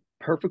that have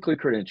perfectly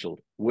credentialed,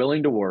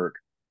 willing to work.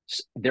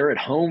 They're at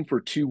home for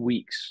 2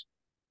 weeks.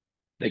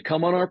 They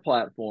come on our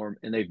platform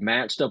and they've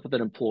matched up with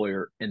an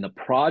employer, and the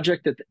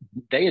project that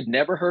they had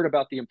never heard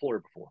about the employer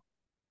before.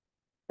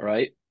 All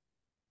right.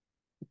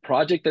 The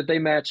project that they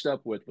matched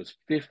up with was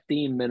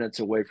 15 minutes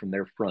away from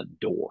their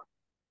front door.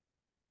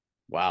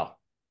 Wow.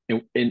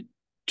 In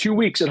 2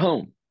 weeks at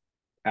home,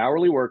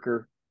 hourly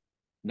worker,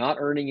 not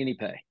earning any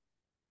pay.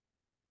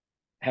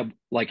 Had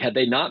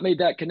they not made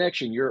that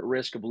connection, you're at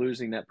risk of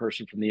losing that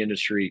person from the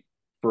industry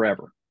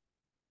forever.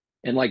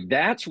 And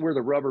that's where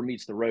the rubber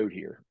meets the road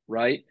here,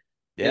 right?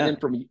 Yeah. And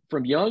then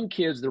from young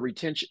kids, the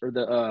retention or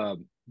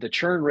the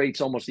churn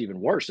rate's almost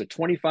even worse. So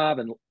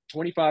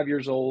 25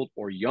 years old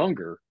or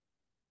younger,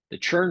 the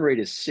churn rate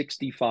is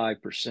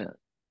 65%.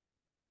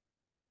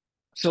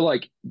 So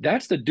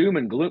that's the doom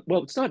and gloom.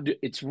 Well, it's not,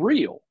 it's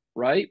real,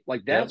 right?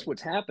 That's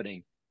what's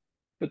happening.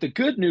 But the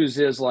good news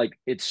is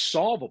it's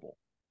solvable.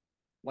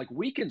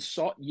 We can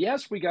solve.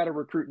 Yes, we got to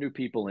recruit new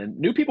people in.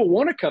 New people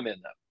want to come in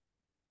though,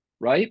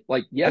 right?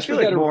 Yes, I feel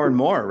like more and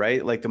more, right?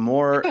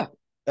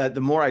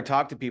 The more I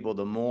talk to people,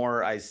 the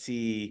more I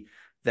see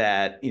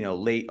that,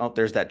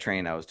 there's that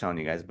train I was telling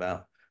you guys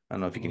about. I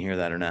don't know if you can hear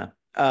that or not.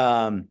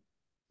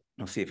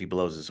 We'll see if he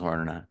blows his horn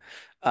or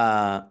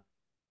not.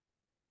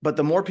 But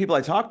the more people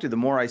I talk to, the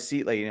more I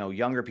see,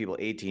 younger people,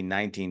 18,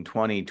 19,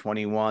 20,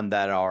 21,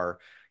 that are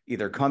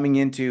either coming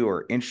into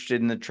or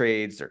interested in the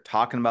trades. They're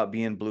talking about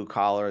being blue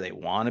collar. They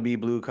want to be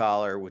blue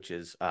collar, which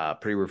is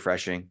pretty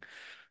refreshing.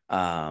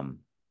 And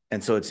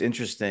so it's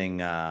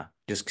interesting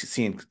just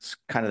seeing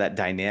kind of that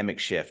dynamic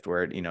shift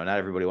where, not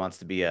everybody wants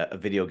to be a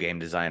video game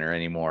designer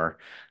anymore.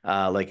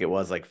 Like it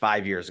was like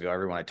 5 years ago,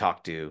 everyone I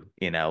talked to,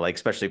 like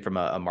especially from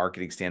a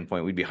marketing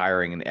standpoint, we'd be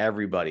hiring and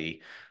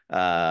everybody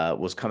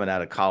was coming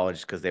out of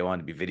college because they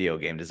wanted to be video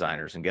game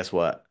designers. And guess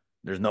what?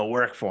 There's no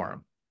work for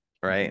them.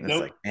 Right. And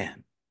Nope. it's like,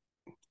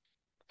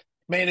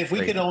 man, if we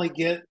crazy. could only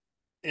get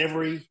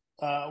every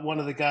one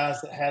of the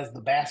guys that has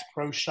the Bass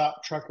Pro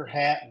Shop trucker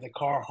hat, the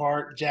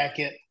Carhartt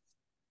jacket,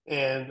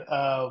 and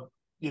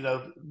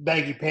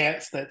baggy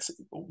pants that's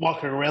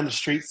walking around the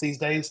streets these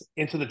days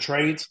into the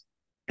trades,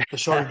 the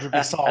shortage would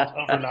be solved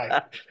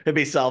overnight. It'd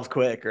be solved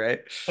quick,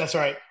 right? That's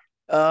right.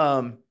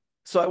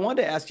 So I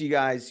wanted to ask you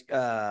guys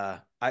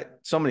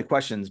so many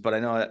questions, but I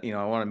know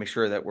I want to make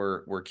sure that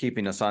we're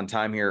keeping us on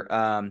time here.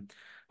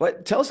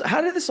 But tell us,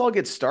 how did this all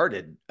get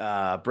started,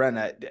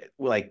 Brent?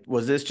 Like,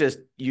 was this just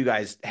you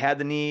guys had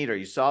the need, or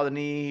you saw the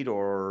need,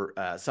 or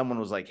someone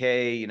was like,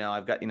 "Hey,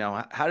 I've got,"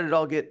 how did it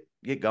all get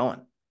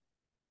going?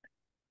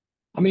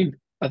 I mean,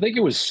 I think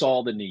it was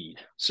saw the need.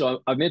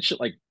 So I mentioned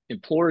like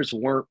employers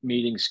weren't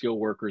meeting skilled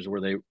workers where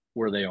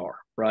they are,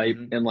 right?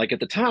 Mm-hmm. And like at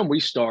the time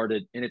we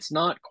started, and it's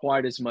not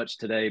quite as much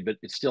today, but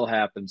it still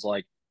happens.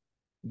 Like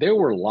there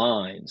were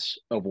lines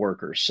of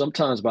workers,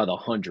 sometimes by the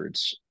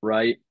hundreds,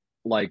 right?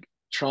 Like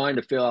trying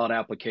to fill out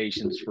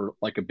applications for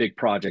like a big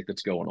project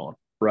that's going on,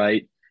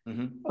 right?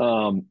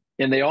 Mm-hmm.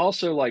 And they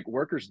also like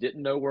workers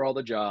didn't know where all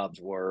the jobs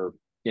were,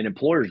 and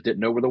employers didn't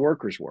know where the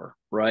workers were,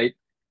 right?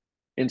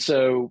 And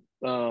so,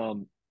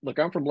 look,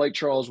 I'm from Lake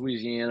Charles,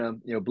 Louisiana,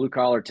 blue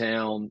collar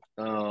town.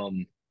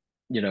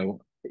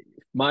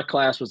 My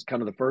class was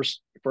kind of the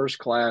first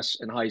class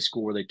in high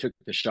school where they took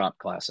the shop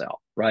class out,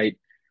 right?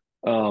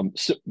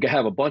 So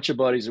have a bunch of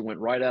buddies that went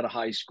right out of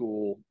high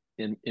school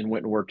and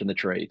went and worked in the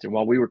trades. And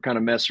while we were kind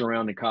of messing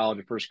around in college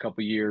the first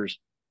couple of years,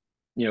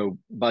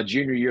 by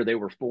junior year they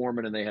were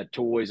foremen and they had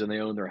toys and they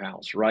owned their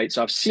house, right?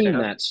 So I've seen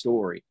that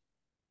story.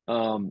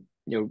 I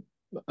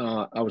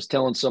was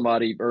telling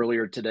somebody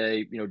earlier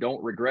today,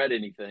 don't regret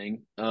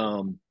anything,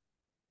 in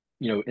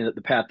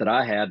the path that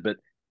I had. But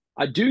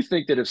I do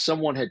think that if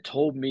someone had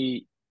told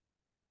me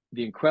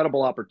the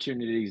incredible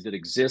opportunities that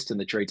exist in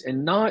the trades,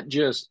 and not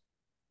just,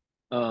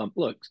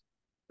 look,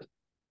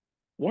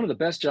 one of the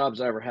best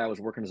jobs I ever had was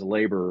working as a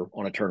laborer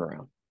on a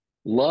turnaround.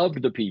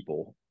 Loved the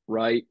people,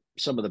 right?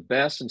 Some of the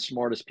best and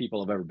smartest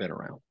people I've ever been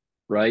around,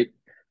 right?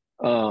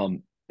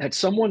 Had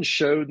someone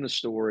showed in the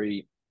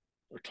story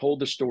or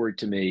told the story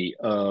to me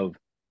of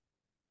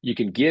you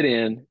can get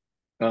in,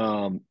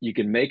 you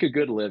can make a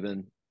good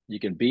living, you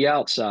can be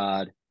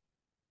outside,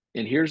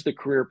 and here's the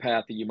career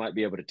path that you might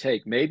be able to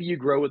take. Maybe you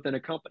grow within a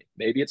company.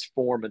 Maybe it's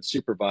foreman,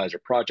 supervisor,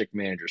 project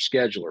manager,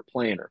 scheduler,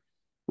 planner,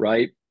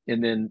 right?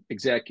 And then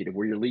executive,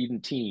 where you're leading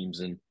teams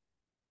and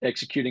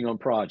executing on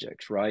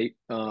projects, right?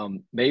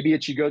 Maybe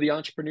it's you go the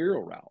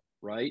entrepreneurial route,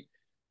 right?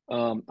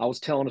 I was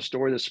telling a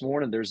story this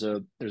morning. There's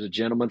a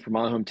gentleman from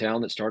my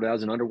hometown that started out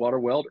as an underwater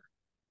welder.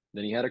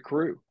 Then he had a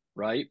crew,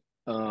 right?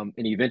 And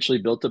he eventually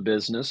built a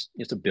business.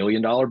 It's $1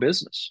 billion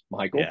business,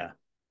 Michael. Yeah.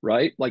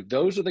 Right? Like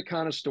those are the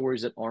kind of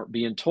stories that aren't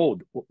being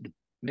told.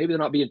 Maybe they're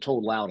not being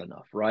told loud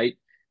enough, right?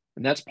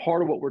 And that's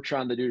part of what we're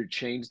trying to do to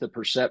change the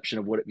perception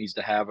of what it means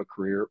to have a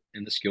career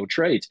in the skilled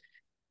trades.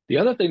 The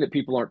other thing that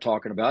people aren't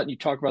talking about, and you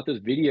talk about those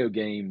video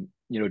game,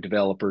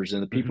 developers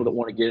and the people that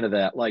want to get into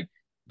that, like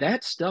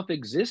that stuff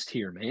exists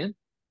here, man.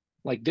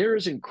 Like there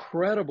is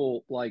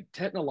incredible like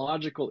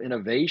technological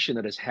innovation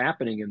that is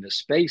happening in this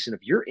space. And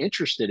if you're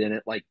interested in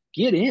it, like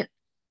get in.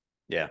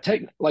 Yeah.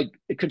 Like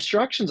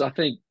construction's, I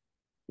think,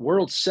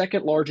 world's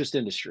second largest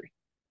industry,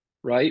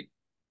 right?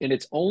 And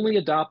it's only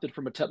adopted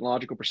from a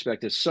technological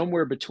perspective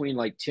somewhere between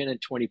like 10 and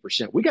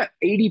 20%. We got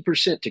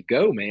 80% to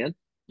go, man.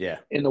 Yeah.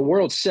 In the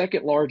world's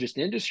second largest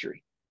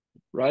industry,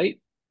 right?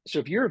 So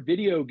if you're a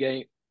video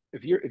game,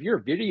 if you're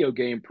a video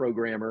game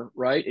programmer,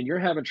 right, and you're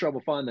having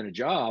trouble finding a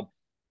job,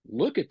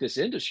 look at this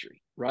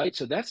industry, right?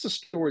 So that's the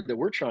story that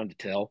we're trying to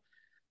tell.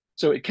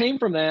 So it came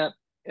from that.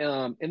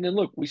 And then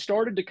look, we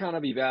started to kind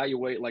of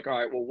evaluate like, all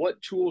right, well,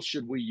 what tools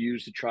should we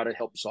use to try to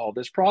help solve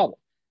this problem?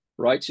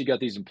 Right. So you got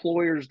these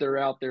employers that are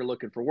out there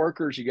looking for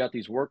workers. You got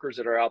these workers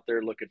that are out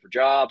there looking for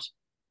jobs.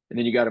 And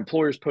then you got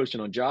employers posting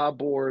on job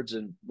boards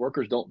and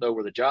workers don't know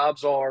where the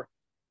jobs are.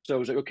 So it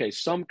was like, okay,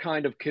 some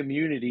kind of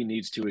community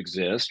needs to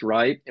exist,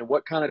 right? And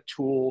what kind of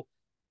tool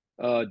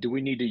do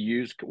we need to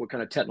use? What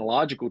kind of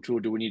technological tool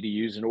do we need to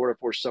use in order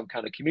for some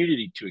kind of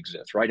community to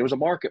exist, right? It was a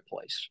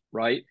marketplace,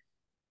 right?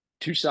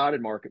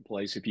 Two-sided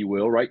marketplace, if you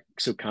will, right?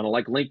 So kind of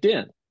like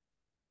LinkedIn.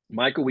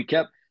 Michael,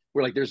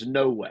 we're like, there's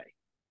no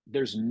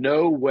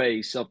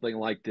way something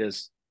like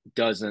this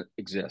doesn't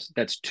exist.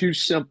 That's too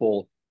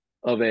simple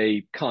of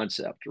a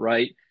concept,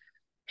 right?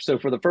 So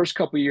for the first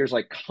couple of years,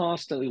 like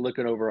constantly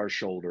looking over our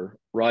shoulder,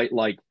 right?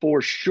 Like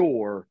for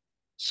sure,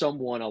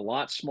 someone a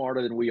lot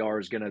smarter than we are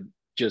is going to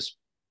just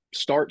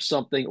start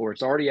something, or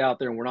it's already out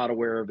there and we're not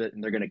aware of it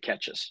and they're going to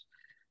catch us,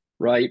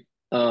 right?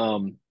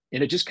 And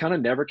it just kind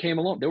of never came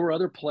along. There were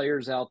other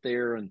players out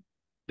there and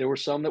there were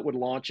some that would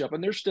launch up,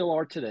 and there still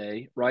are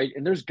today, right?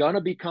 And there's going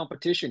to be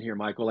competition here,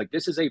 Michael. Like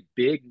this is a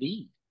big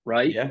need,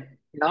 right? Yeah.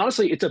 And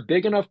honestly, it's a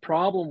big enough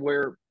problem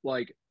where,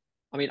 like,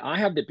 I mean,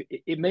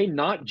 it may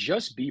not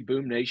just be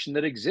BoomNation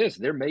that exists.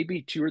 There may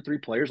be 2 or 3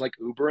 players like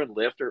Uber and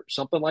Lyft or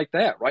something like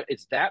that, right?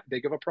 It's that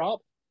big of a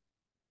problem.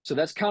 So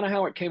that's kind of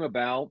how it came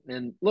about.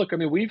 And look, I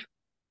mean,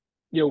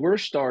 we're a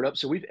startup,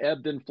 so we've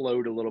ebbed and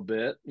flowed a little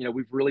bit.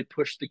 We've really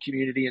pushed the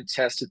community and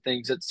tested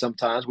things that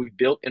sometimes we've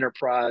built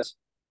enterprise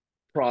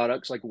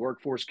products like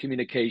workforce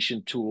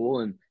communication tool,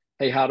 and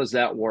hey, how does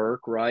that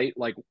work, right?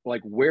 Like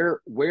where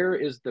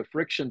is the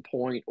friction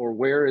point, or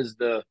where is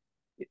the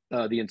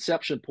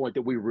inception point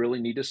that we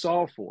really need to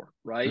solve for,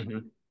 right?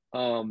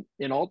 And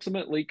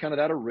ultimately, kind of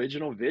that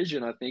original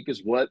vision, I think,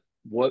 is what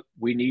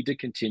we need to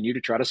continue to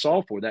try to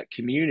solve for, that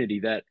community,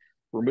 that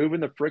removing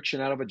the friction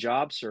out of a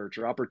job search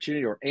or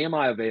opportunity, or am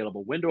I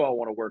available? When do I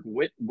want to work?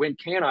 When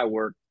can I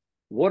work?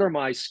 What are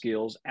my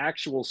skills,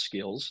 actual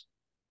skills,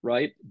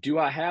 right? Do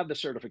I have the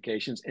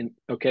certifications? And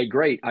okay,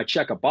 great, I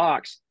check a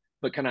box,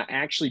 but can I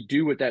actually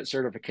do what that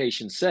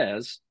certification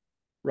says,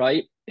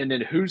 right? And then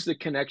who's the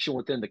connection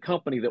within the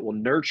company that will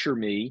nurture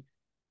me,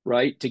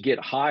 right, to get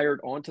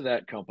hired onto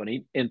that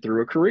company and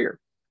through a career?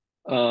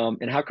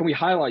 And how can we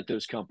highlight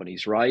those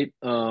companies, right,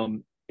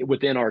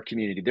 within our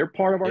community? They're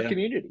part of our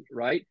community,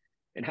 right?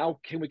 And how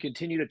can we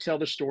continue to tell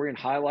the story and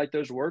highlight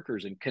those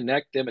workers and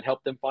connect them and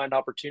help them find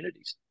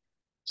opportunities?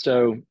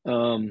 So,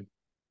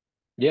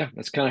 yeah,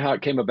 that's kind of how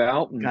it came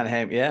about. And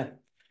yeah.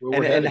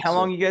 and how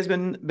long you guys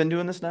been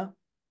doing this now?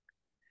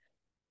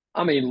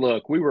 I mean,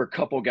 look, we were a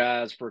couple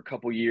guys for a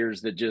couple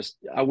years that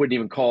I wouldn't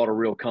even call it a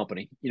real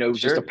company. It was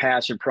just a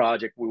passion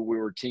project. We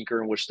were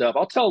tinkering with stuff.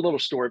 I'll tell a little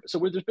story. So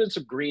there's been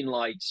some green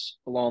lights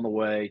along the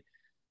way.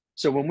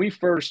 So when we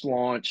first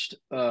launched,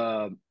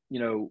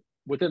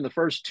 within the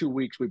first 2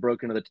 weeks, we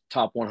broke into the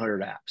top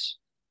 100 apps.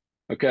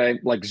 Okay.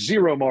 Like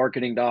zero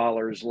marketing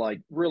dollars,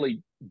 like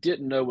really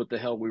didn't know what the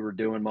hell we were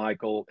doing,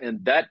 Michael.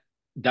 And that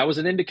was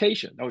an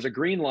indication. That was a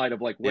green light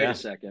of like, wait a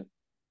second,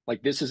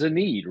 like this is a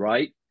need,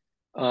 right?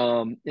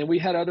 And we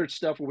had other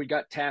stuff where we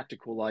got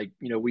tactical, like,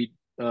 we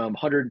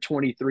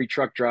 123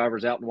 truck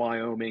drivers out in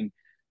Wyoming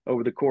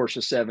over the course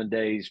of 7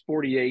 days,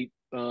 48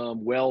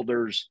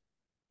 welders,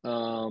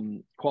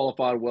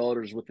 qualified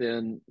welders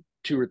within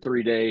 2 or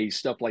 3 days,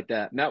 stuff like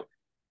that. Now,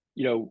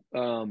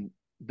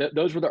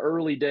 those were the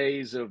early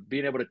days of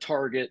being able to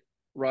target,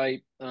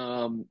 right,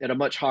 at a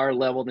much higher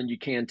level than you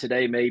can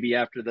today, maybe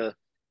after the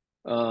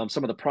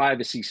some of the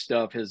privacy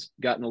stuff has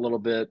gotten a little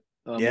bit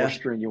more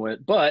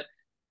stringent, but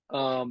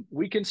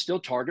we can still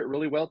target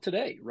really well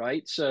today,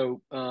 right?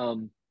 So,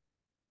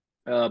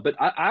 but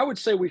I would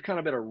say we've kind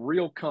of been a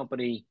real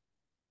company,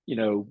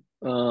 year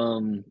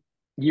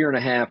and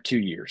a half, 2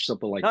 years,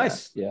 something like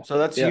that. Yeah. So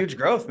that's huge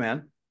growth,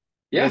 man.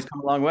 You guys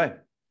come a long way.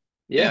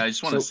 Yeah. I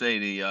just want to say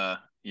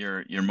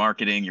your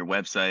marketing, your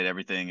website,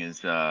 everything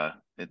is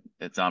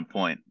it's on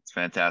point. It's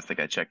fantastic.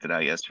 I checked it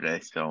out yesterday.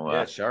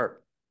 So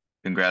sharp.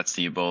 Congrats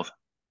to you both.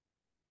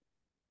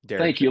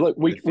 Derek, thank you. Look,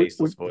 we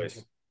faceless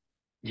voice.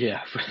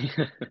 Yeah.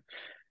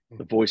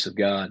 The voice of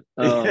God.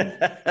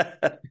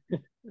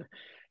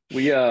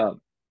 We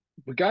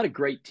got a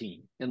great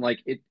team, and like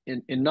it,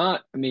 and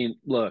not, I mean,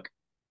 look,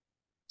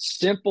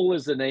 simple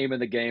is the name of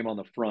the game on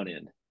the front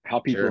end. How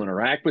people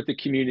interact with the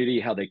community,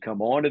 how they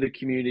come onto the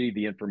community,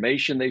 the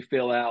information they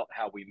fill out,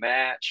 how we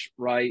match,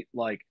 right?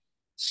 Like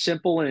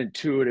simple and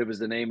intuitive is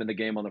the name of the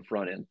game on the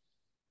front end.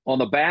 On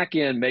the back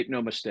end, make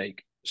no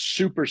mistake,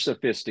 super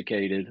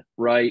sophisticated,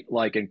 right?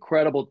 Like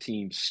incredible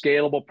teams,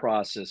 scalable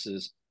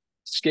processes,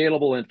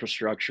 scalable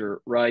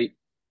infrastructure, right?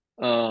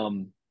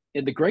 And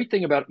the great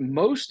thing about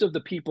most of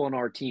the people on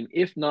our team,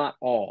 if not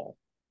all,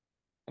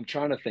 I'm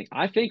trying to think,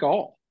 I think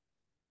all,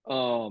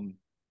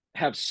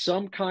 have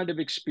some kind of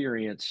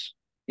experience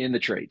in the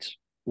trades,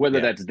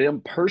 whether that's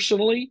them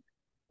personally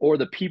or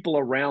the people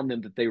around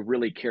them that they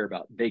really care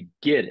about. They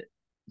get it.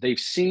 They've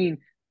seen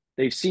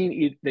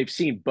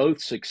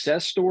both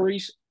success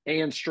stories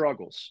and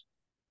struggles,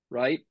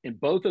 right? And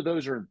both of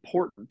those are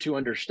important to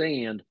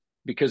understand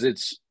because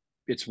it's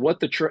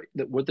what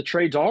the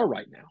trades are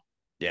right now.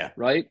 Yeah.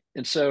 Right.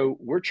 And so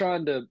we're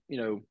trying to,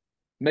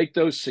 make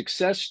those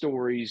success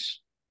stories,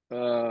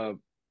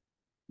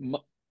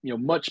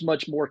 much,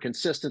 much more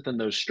consistent than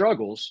those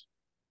struggles.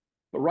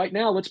 But right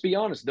now, let's be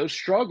honest, those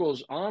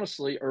struggles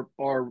honestly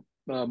are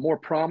more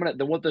prominent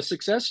than what the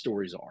success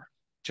stories are.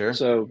 Sure.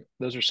 So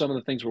those are some of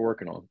the things we're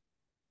working on.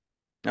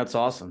 That's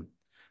awesome.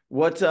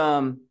 What,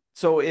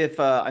 so if,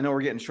 I know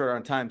we're getting short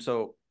on time.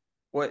 So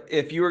what,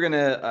 if you were going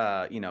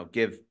to,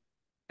 give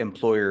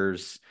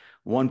employers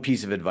one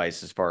piece of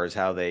advice as far as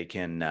how they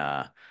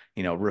can,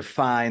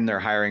 refine their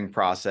hiring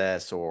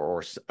process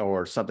or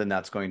something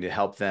that's going to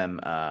help them,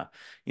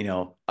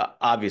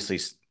 obviously,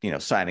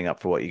 signing up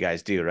for what you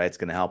guys do, right? It's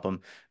going to help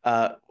them.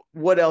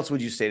 What else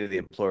would you say to the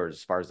employers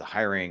as far as the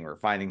hiring or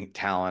finding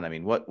talent? I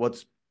mean,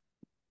 what's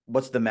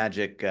the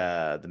magic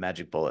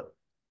bullet?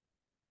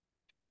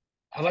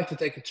 I like to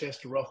take a chance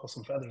to ruffle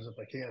some feathers if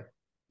I can.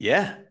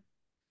 Yeah.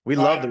 We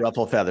love the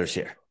ruffle feathers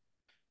here.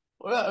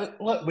 Well,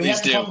 look, we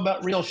have to talk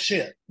about real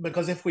shit,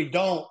 because if we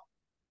don't,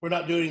 we're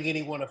not doing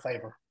anyone a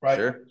favor, right?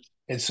 Sure.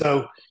 And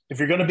so if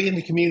you're going to be in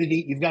the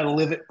community, you've got to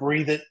live it,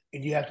 breathe it,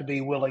 and you have to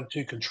be willing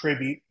to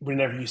contribute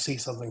whenever you see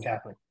something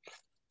happening.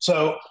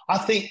 So I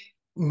think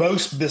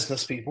most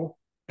business people,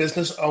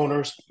 business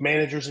owners,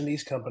 managers in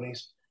these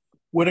companies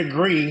would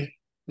agree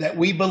that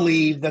we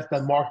believe that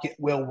the market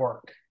will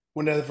work.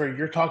 Whenever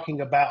you're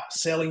talking about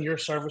selling your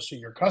service to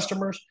your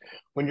customers,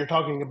 when you're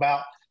talking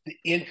about the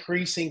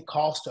increasing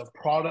cost of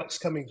products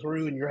coming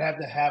through and you're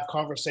having to have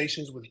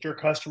conversations with your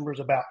customers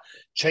about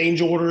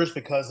change orders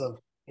because of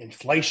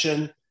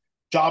inflation,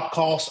 job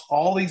costs,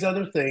 all these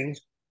other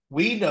things,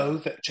 we know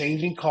that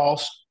changing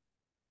costs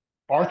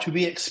are to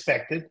be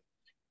expected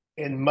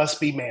and must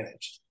be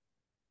managed.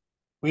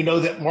 We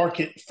know that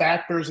market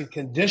factors and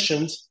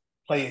conditions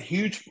play a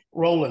huge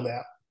role in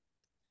that.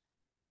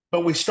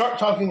 But we start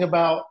talking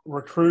about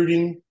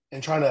recruiting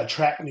and trying to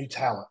attract new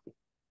talent.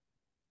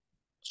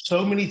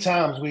 So many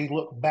times we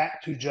look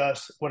back to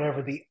just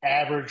whatever the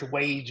average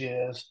wage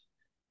is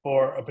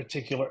for a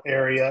particular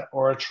area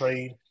or a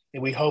trade,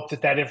 and we hope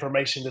that that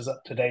information is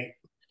up to date.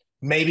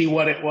 Maybe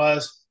what it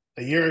was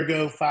a year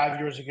ago, 5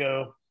 years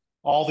ago,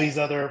 all these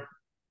other,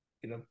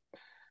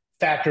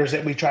 factors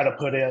that we try to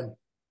put in.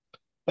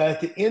 But at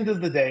the end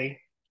of the day,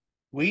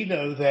 we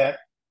know that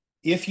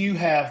if you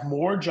have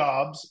more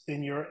jobs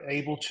than you're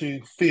able to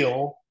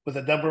fill with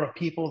the number of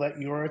people that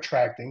you're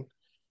attracting,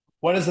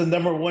 what is the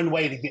number one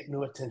way to get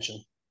new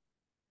attention?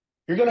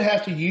 You're going to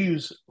have to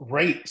use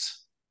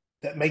rates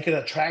that make it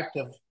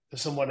attractive to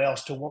someone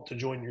else to want to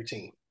join your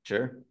team.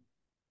 Sure.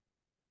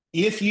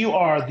 If you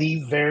are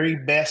the very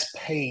best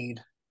paid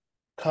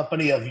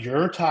company of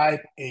your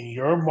type in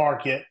your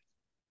market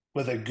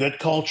with a good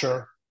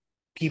culture,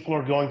 people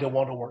are going to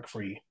want to work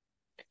for you.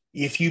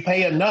 If you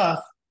pay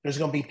enough, there's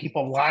going to be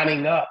people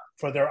lining up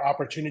for their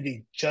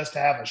opportunity just to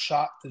have a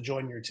shot to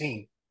join your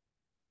team.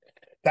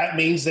 That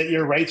means that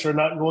your rates are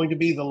not going to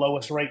be the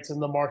lowest rates in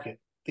the market.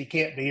 They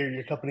can't be, or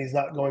your company's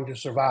not going to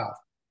survive.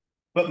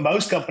 But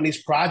most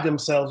companies pride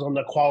themselves on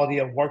the quality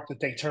of work that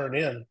they turn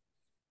in,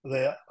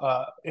 the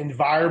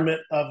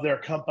environment of their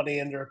company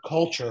and their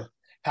culture,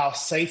 how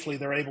safely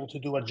they're able to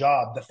do a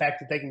job, the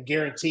fact that they can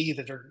guarantee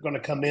that they're going to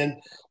come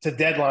in to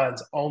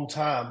deadlines on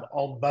time,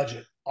 on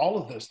budget,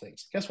 all of those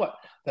things. Guess what?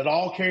 That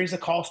all carries a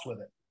cost with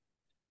it.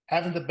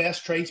 Having the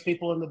best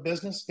tradespeople in the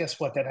business, guess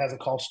what? That has a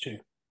cost too.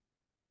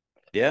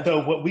 Yeah.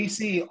 So what we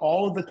see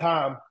all of the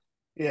time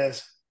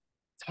is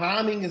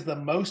timing is the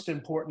most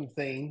important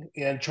thing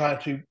in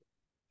trying to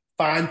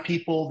find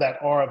people that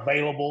are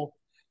available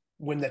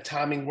when the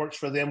timing works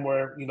for them,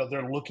 where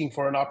they're looking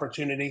for an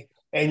opportunity,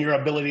 and your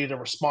ability to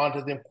respond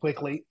to them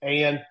quickly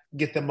and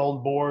get them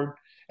on board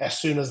as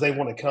soon as they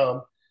want to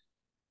come.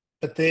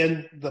 But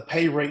then the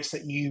pay rates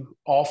that you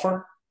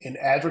offer and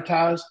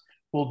advertise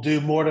will do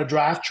more to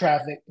drive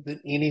traffic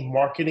than any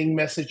marketing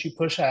message you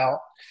push out,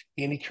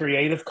 any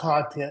creative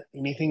content,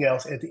 anything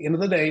else. At the end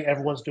of the day,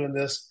 everyone's doing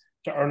this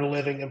to earn a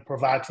living and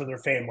provide for their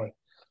family.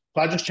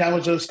 So I just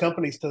challenge those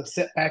companies to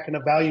sit back and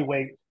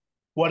evaluate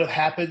what have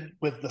happened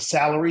with the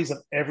salaries of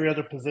every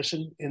other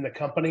position in the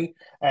company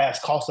as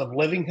cost of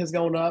living has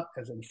gone up,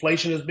 as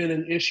inflation has been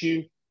an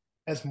issue,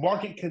 as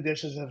market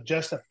conditions have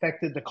just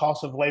affected the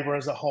cost of labor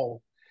as a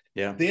whole.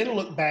 Yeah. Then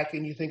look back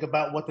and you think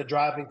about what the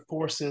driving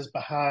force is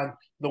behind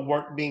the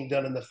work being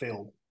done in the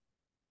field.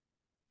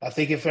 I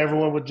think if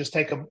everyone would just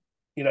take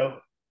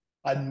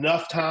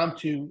enough time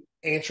to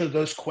answer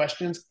those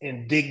questions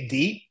and dig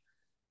deep,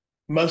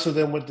 most of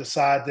them would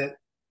decide that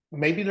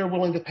maybe they're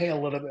willing to pay a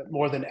little bit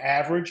more than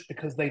average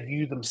because they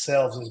view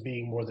themselves as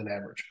being more than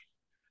average.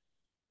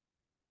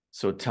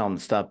 So tell them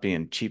to stop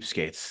being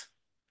cheapskates.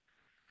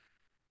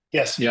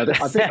 Yes. Yeah,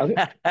 I think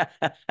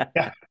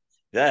yeah.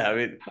 Yeah, I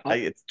mean,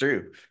 it's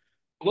true.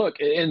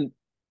 Look, and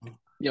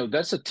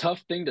that's a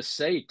tough thing to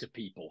say to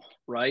people,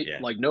 right? Yeah.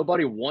 Like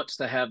nobody wants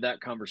to have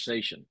that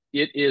conversation.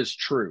 It is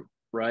true,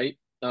 right?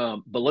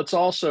 But let's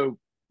also,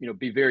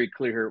 be very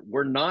clear here.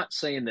 We're not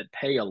saying that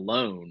pay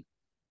alone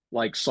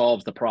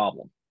solves the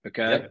problem.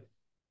 Okay. Yep.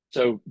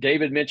 So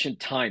David mentioned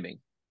timing,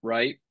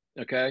 right?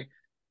 Okay.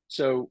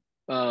 So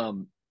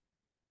time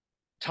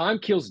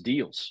kills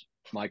deals,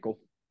 Michael.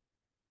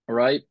 All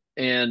right.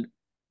 And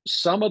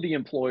some of the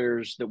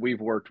employers that we've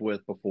worked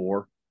with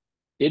before,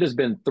 it has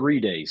been 3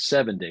 days,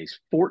 7 days,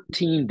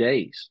 14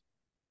 days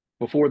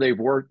before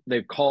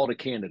they've called a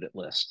candidate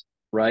list,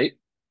 right?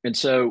 And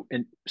so,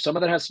 and some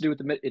of that has to do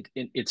with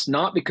it's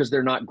not because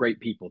they're not great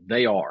people.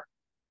 They are,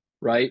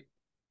 right?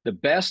 The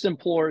best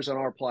employers on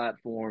our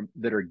platform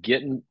that are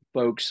getting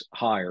folks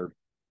hired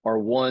are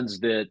ones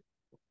that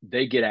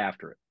they get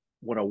after it.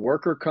 When a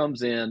worker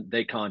comes in,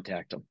 they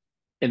contact them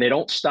and they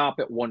don't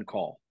stop at one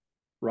call,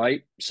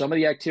 right? Some of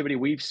the activity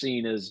we've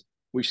seen is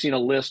we've seen a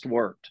list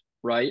worked,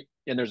 right?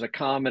 And there's a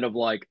comment of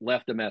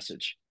left a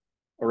message.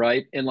 All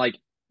right. And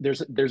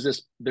there's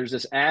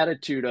this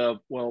attitude of,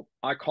 well,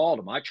 I called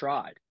them, I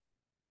tried.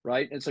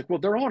 Right. And it's well,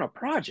 they're on a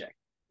project.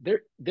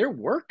 They're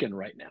working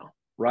right now.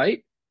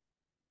 Right.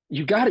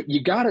 You got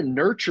to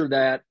nurture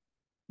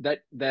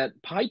that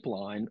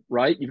pipeline,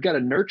 right? You've got to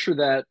nurture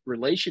that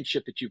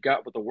relationship that you've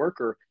got with the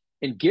worker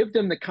and give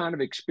them the kind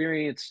of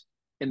experience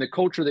and the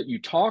culture that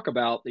you talk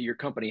about that your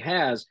company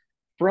has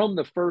from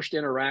the first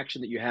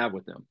interaction that you have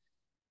with them.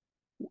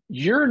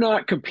 You're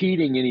not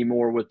competing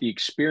anymore with the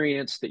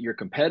experience that your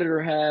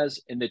competitor has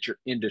and that your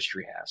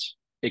industry has,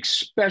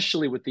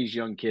 especially with these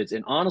young kids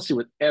and honestly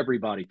with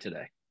everybody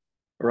today,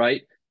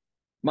 right?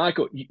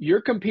 Michael,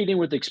 you're competing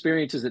with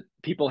experiences that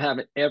people have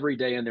every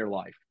day in their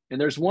life. And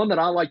there's one that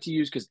I like to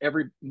use because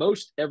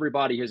most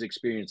everybody has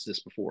experienced this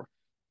before.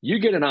 You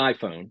get an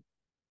iPhone,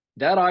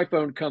 that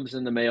iPhone comes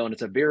in the mail and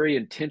it's a very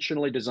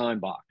intentionally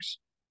designed box,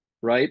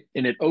 right?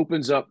 And it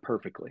opens up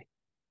perfectly.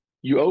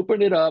 You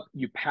open it up,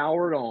 you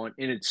power it on,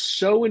 and it's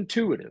so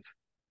intuitive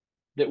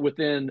that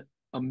within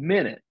a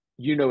minute,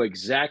 you know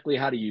exactly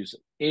how to use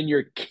it. And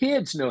your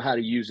kids know how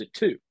to use it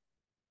too.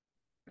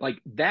 Like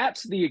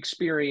that's the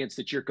experience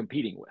that you're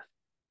competing with.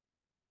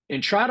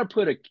 And try to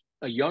put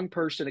a young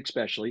person,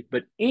 especially,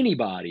 but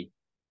anybody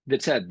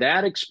that's had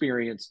that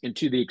experience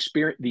into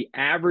the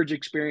average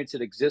experience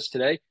that exists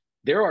today.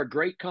 There are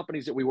great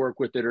companies that we work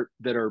with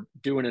that are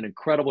doing an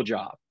incredible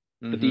job.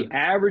 Mm-hmm. But the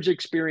average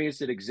experience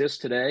that exists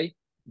today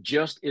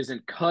just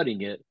isn't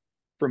cutting it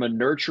from a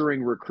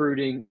nurturing,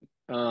 recruiting,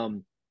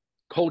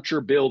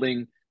 culture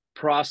building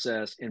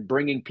process and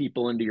bringing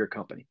people into your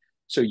company.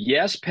 So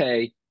yes,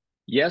 paying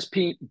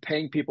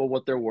people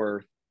what they're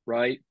worth,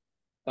 right?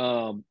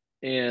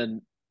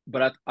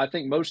 But I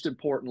think most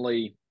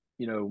importantly,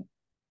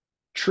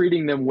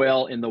 treating them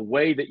well in the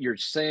way that you're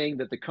saying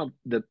that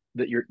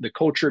the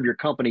culture of your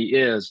company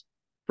is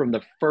from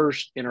the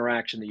first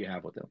interaction that you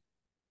have with them.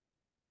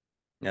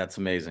 Yeah, it's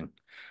amazing.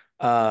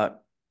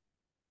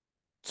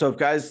 So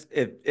guys,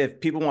 if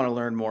people want to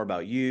learn more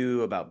about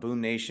you, about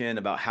BoomNation,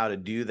 about how to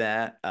do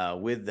that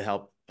with the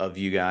help of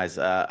you guys,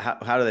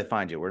 how do they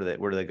find you? Where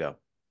do they go?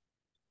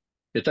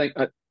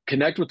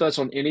 Connect with us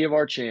on any of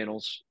our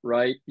channels,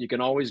 right? You can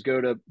always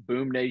go to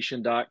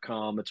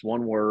BoomNation.com. It's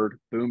one word,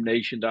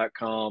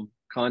 BoomNation.com.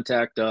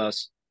 Contact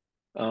us.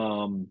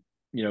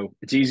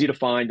 It's easy to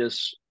find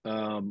us.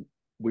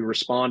 We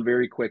respond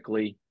very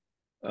quickly.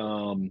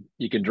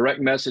 You can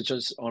direct message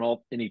us on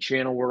any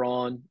channel we're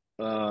on.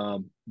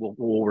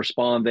 We'll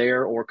respond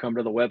there or come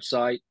to the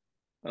website.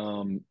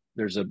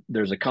 There's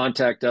a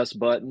contact us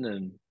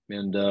button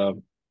and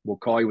we'll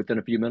call you within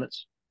a few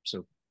minutes.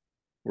 So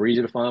we're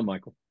easy to find,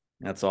 Michael.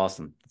 That's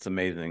awesome. It's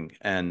amazing.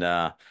 And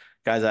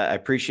guys, I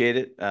appreciate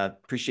it.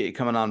 Appreciate you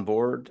coming on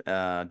board,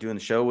 doing the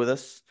show with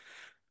us.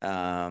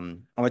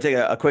 I'm going to take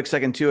a quick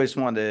second too. I just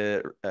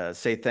wanted to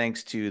say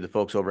thanks to the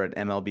folks over at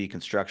MLB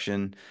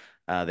Construction.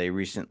 They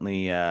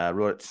recently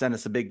wrote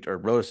us a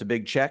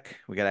big check.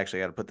 We got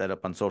to put that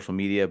up on social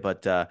media,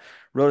 but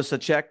wrote us a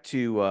check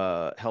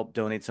to help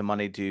donate some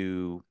money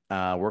to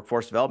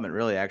workforce development.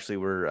 Really, actually,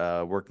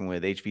 we're working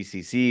with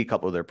HVCC, a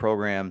couple of their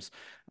programs,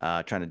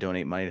 trying to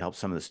donate money to help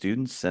some of the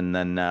students. And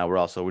then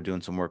we're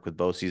doing some work with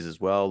BOCES as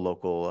well,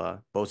 local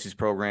BOCES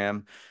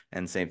program,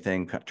 and same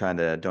thing, trying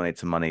to donate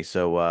some money.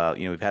 So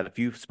we've had a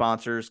few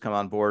sponsors come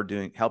on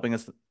board helping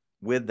us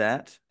with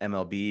that,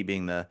 MLB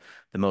being the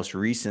most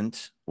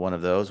recent one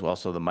of those.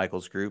 Also the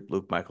Michaels Group,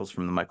 Luke Michaels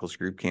from the Michaels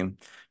Group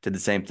did the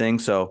same thing.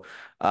 So,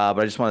 but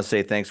I just want to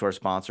say thanks to our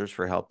sponsors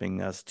for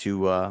helping us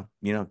to,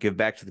 give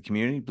back to the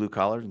community, blue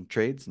collars and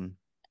trades. And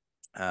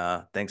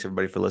thanks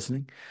everybody for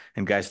listening.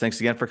 And guys, thanks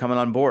again for coming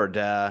on board.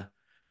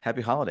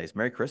 Happy holidays.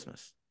 Merry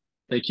Christmas.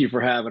 Thank you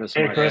for having us.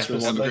 Merry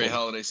Christmas. Have a great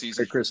holiday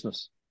season. Merry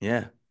Christmas.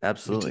 Yeah,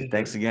 absolutely.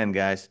 Thanks again,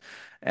 guys.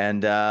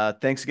 And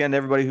thanks again to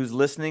everybody who's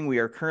listening. We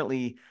are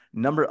currently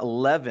number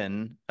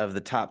 11 of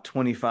the top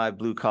 25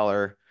 blue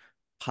collar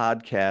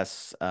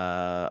podcasts,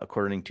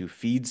 according to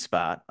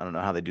FeedSpot. I don't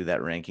know how they do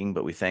that ranking,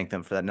 but we thank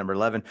them for that number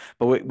 11.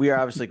 But we are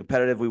obviously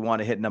competitive. We want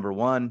to hit number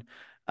 1.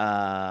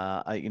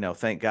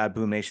 Thank God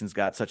BoomNation's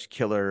got such a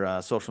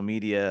killer social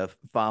media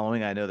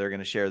following. I know they're going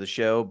to share the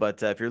show,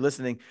 but if you're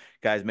listening,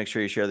 guys, make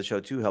sure you share the show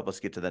too. Help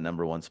us get to that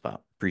number 1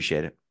 spot.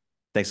 Appreciate it.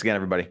 Thanks again,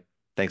 everybody.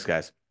 Thanks,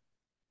 guys.